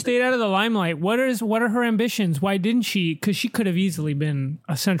 She stayed out of the limelight. What are her ambitions? Why didn't she? Because she could have easily been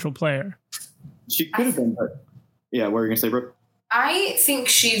a central player. She could have been. Yeah, what were you gonna say, Brooke? I think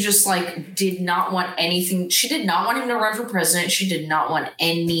she just like did not want anything. She did not want him to run for president. She did not want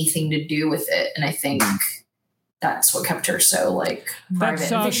anything to do with it. And I think that's what kept her so like private. I think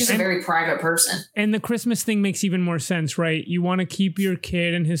sucks. she's a very private person. And the Christmas thing makes even more sense, right? You want to keep your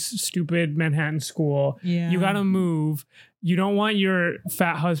kid in his stupid Manhattan school. Yeah. You got to move. You don't want your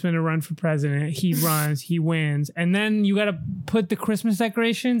fat husband to run for president. He runs, he wins. And then you got to put the Christmas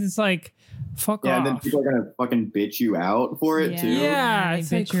decorations. It's like, fuck Yeah, off. and then people are gonna fucking bitch you out for it too. Yeah, They it's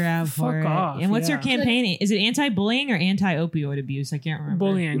bitch like, her out fuck for it. off, And what's yeah. her campaign? Is it anti-bullying or anti-opioid abuse? I can't remember.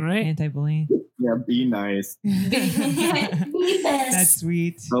 Bullying, right? Anti-bullying. Yeah, be nice. That's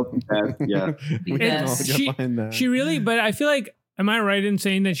sweet. Self-confess, yeah. We can all Yes. get behind that. She really, but I feel like, am I right in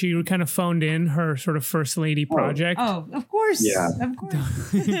saying that she kind of phoned in her sort of first lady project? Oh, of course. Yeah. Of course.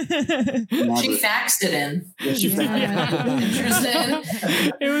 She faxed it in. Interested.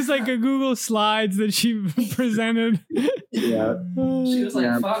 It was like a Google Slides that she presented. Yeah. She was like,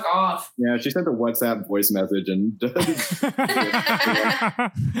 Yeah. fuck off. Yeah, she sent a WhatsApp voice message and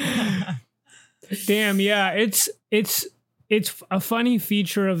Damn, yeah, it's a funny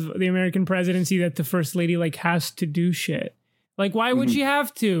feature of the American presidency that the first lady like has to do shit. Like, why would she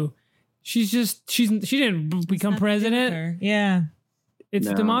have to? She didn't become president. Yeah. It's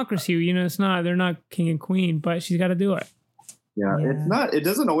No. democracy, you know. They're not king and queen, but she's got to do it. yeah, Yeah. it's not. It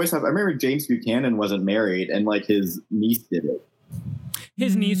doesn't always have. I remember James Buchanan wasn't married, and like his niece did it.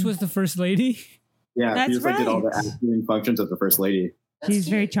 His niece was the first lady. Yeah, That's she just like did all the right. acting functions of the first lady. That's She's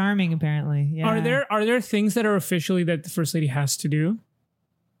very cute. charming, apparently. Yeah. Are there things that are officially that the first lady has to do?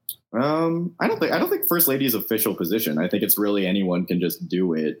 I don't think first lady is official position. I think it's really anyone can just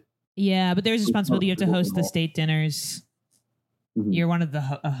do it. Yeah, but there's responsibility. You have to host the state dinners. Mhm. You're one of the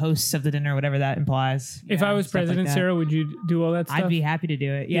hosts of the dinner, whatever that implies. If Yeah, I was stuff like president, that. Sarah, would you do all that stuff? I'd be happy to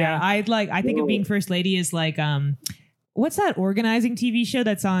do it. Yeah, Yeah. I think of being first lady as like what's that organizing TV show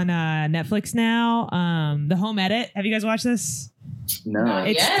that's on Netflix now? The Home Edit. Have you guys watched this? No, Not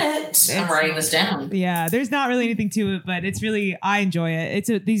It's- yet. I'm writing this down. Yeah, there's not really anything to it, but it's really, I enjoy it.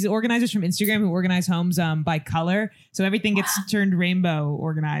 It's these organizers from Instagram who organize homes by color, so everything gets turned rainbow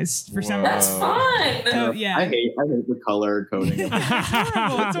organized for some That's reason. fun. So yeah, I hate the color coding. Of it. it's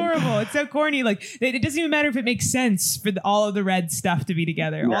horrible. It's horrible. It's so corny. Like it doesn't even matter if it makes sense for all of the red stuff to be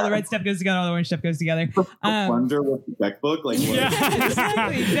together. All Yeah. the red stuff goes together. All the orange stuff goes together. Plunger with the checkbook, like what? Yeah.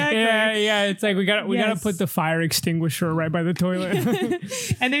 Exactly. Yeah. It's like we gotta Yes. put the fire extinguisher right by the toilet.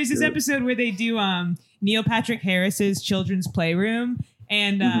 And there's this episode where they do Neil Patrick Harris's children's playroom,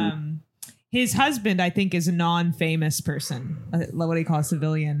 and his husband, I think, is a non-famous person, what do you call a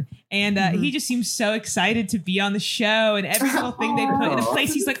civilian, and he just seems so excited to be on the show, and every single thing they put in a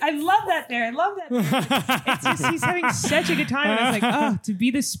place, he's like, I love that there, I love that there. It's just, he's having such a good time, and I was like, oh, to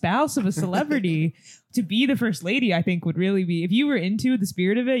be the spouse of a celebrity, to be the first lady, I think would really be, if you were into the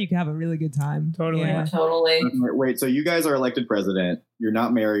spirit of it, you could have a really good time. Totally. Yeah. Totally. Wait, so you guys are elected president. You're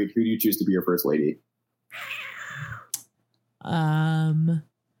not married. Who do you choose to be your first lady?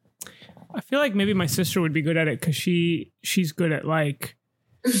 I feel like maybe my sister would be good at it because she's good at like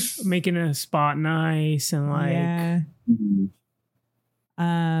making a spot nice and like Yeah. Mhm.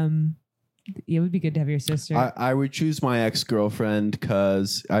 It would be good to have your sister. I would choose my ex-girlfriend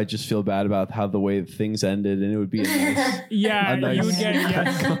because I just feel bad about how the way things ended, and it would be a nice, yeah, a nice you would get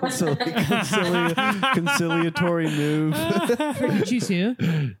conciliatory move. You choose who?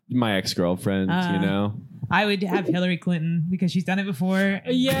 My ex-girlfriend, you know. I would have Hillary Clinton because she's done it before.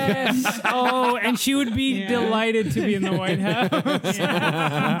 Yes. Oh, and she would be Yeah. delighted to be in the White House.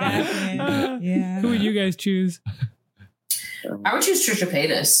 Exactly. Yeah. Who would you guys choose? I would choose Trisha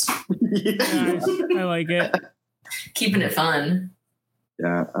Paytas. Nice. I like it. Keeping it fun.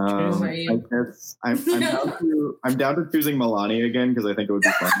 Yeah, Choose. I guess I'm down to choosing Melania again because I think it would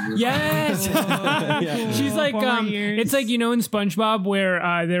be fun. Yes. Yeah. She's like Former years. it's like, you know, in SpongeBob where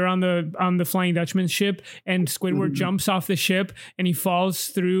they're on the Flying Dutchman ship and Squidward jumps off the ship and he falls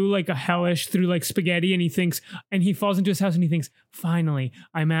through like a hellish through like spaghetti and he falls into his house and he thinks, finally,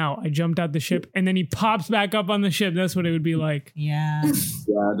 I'm out. I jumped out the ship, and then he pops back up on the ship. That's what it would be like. Yeah.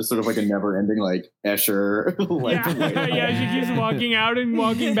 Yeah, just sort of like a never-ending like Escher. Yeah, she keeps walking out and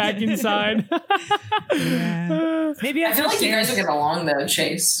walking back inside. Yeah. Maybe I feel like you guys would get along though,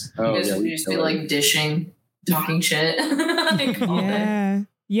 Chase. Oh, You guys yeah, would we just be totally- like dishing, talking shit. Like, all day. Yeah.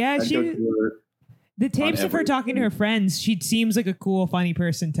 Yeah. I'd go She. to her. The tapes of her talking to her friends. She seems like a cool, funny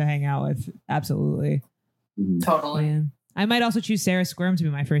person to hang out with. Absolutely. Mhm. Totally. Yeah. I might also choose Sarah Squirm to be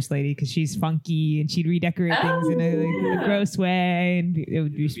my first lady because she's funky and she'd redecorate things in a gross way, and it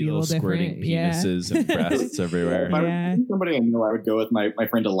would just be a little squirting different. Yeah. penises and breasts everywhere. If I Yeah. was somebody I know, I would go with my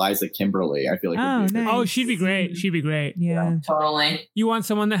friend Eliza Kimberly. I feel like Oh, would be a good- nice. Oh, she'd be great. She'd be great. Yeah. Totally. You want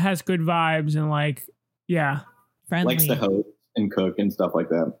someone that has good vibes and like, yeah, Friendly. likes to host and cook and stuff like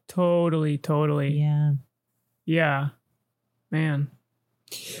that. totally. Yeah. Yeah, man.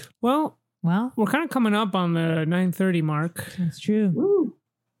 Well, we're kind of coming up on the 9:30 mark. That's true. Woo.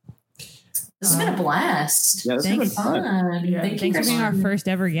 This has been a blast. Yeah, this has been Thanks. fun. Yeah. Thank you Thanks for being our Kristen. first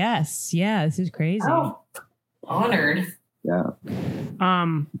ever guests. Yeah, this is crazy. Oh, honored. Yeah.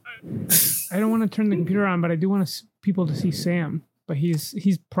 I don't want to turn the computer on, but I do want people to see Sam. But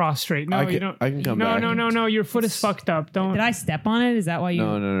he's prostrate. No, you don't. I can come No, back. no. Your foot is fucked up. Don't. Did I step on it? Is that why you?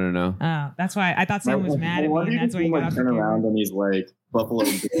 No. Oh, that's why I thought someone was mad at me, and that's why you got off the turn camera. around and he's like Buffalo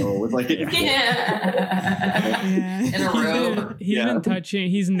Bill with like Yeah. Yeah. In a robe. He's Yeah. been touching.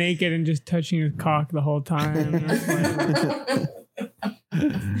 He's naked and just touching his cock the whole time.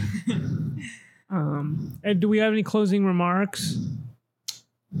 And do we have any closing remarks?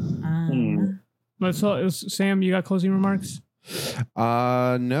 Sam, you got closing remarks?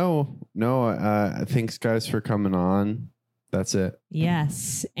 No. Thanks guys for coming on. That's it.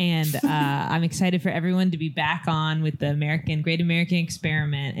 Yes, and I'm excited for everyone to be back on with the Great American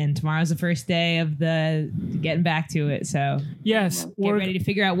Experiment. And tomorrow's the first day of the getting back to it. So Yes, get we're ready to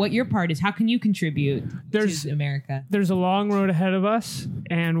figure out what your part is. How can you contribute There's- to America? there's a long road ahead of us,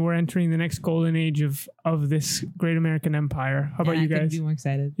 and we're entering the next golden age of this great American empire. How about And you I couldn't guys? be more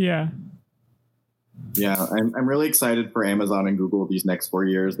excited. Yeah. Yeah, I'm really excited for Amazon and Google these next 4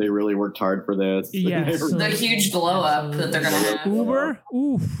 years. They really worked hard for this. Yes. The huge glow up that they're gonna have. Uber.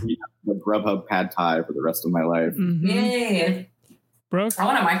 Oof. The Grubhub pad thai for the rest of my life. Mhm. Yay. Brooke. I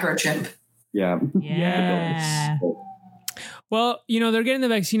want a microchip. Yeah. Yeah. Well, they're getting the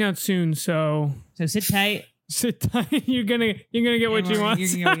vaccine out soon, so So sit tight. sit tight. You're gonna get what you want.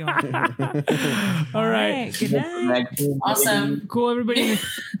 You're gonna get what you want. All right. Good night. Awesome. Cool. Everybody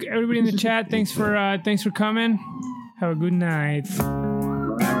in the chat. Thanks for coming. Have a good night.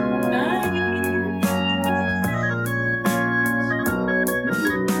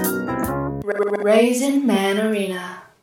 Raisin Man Arena.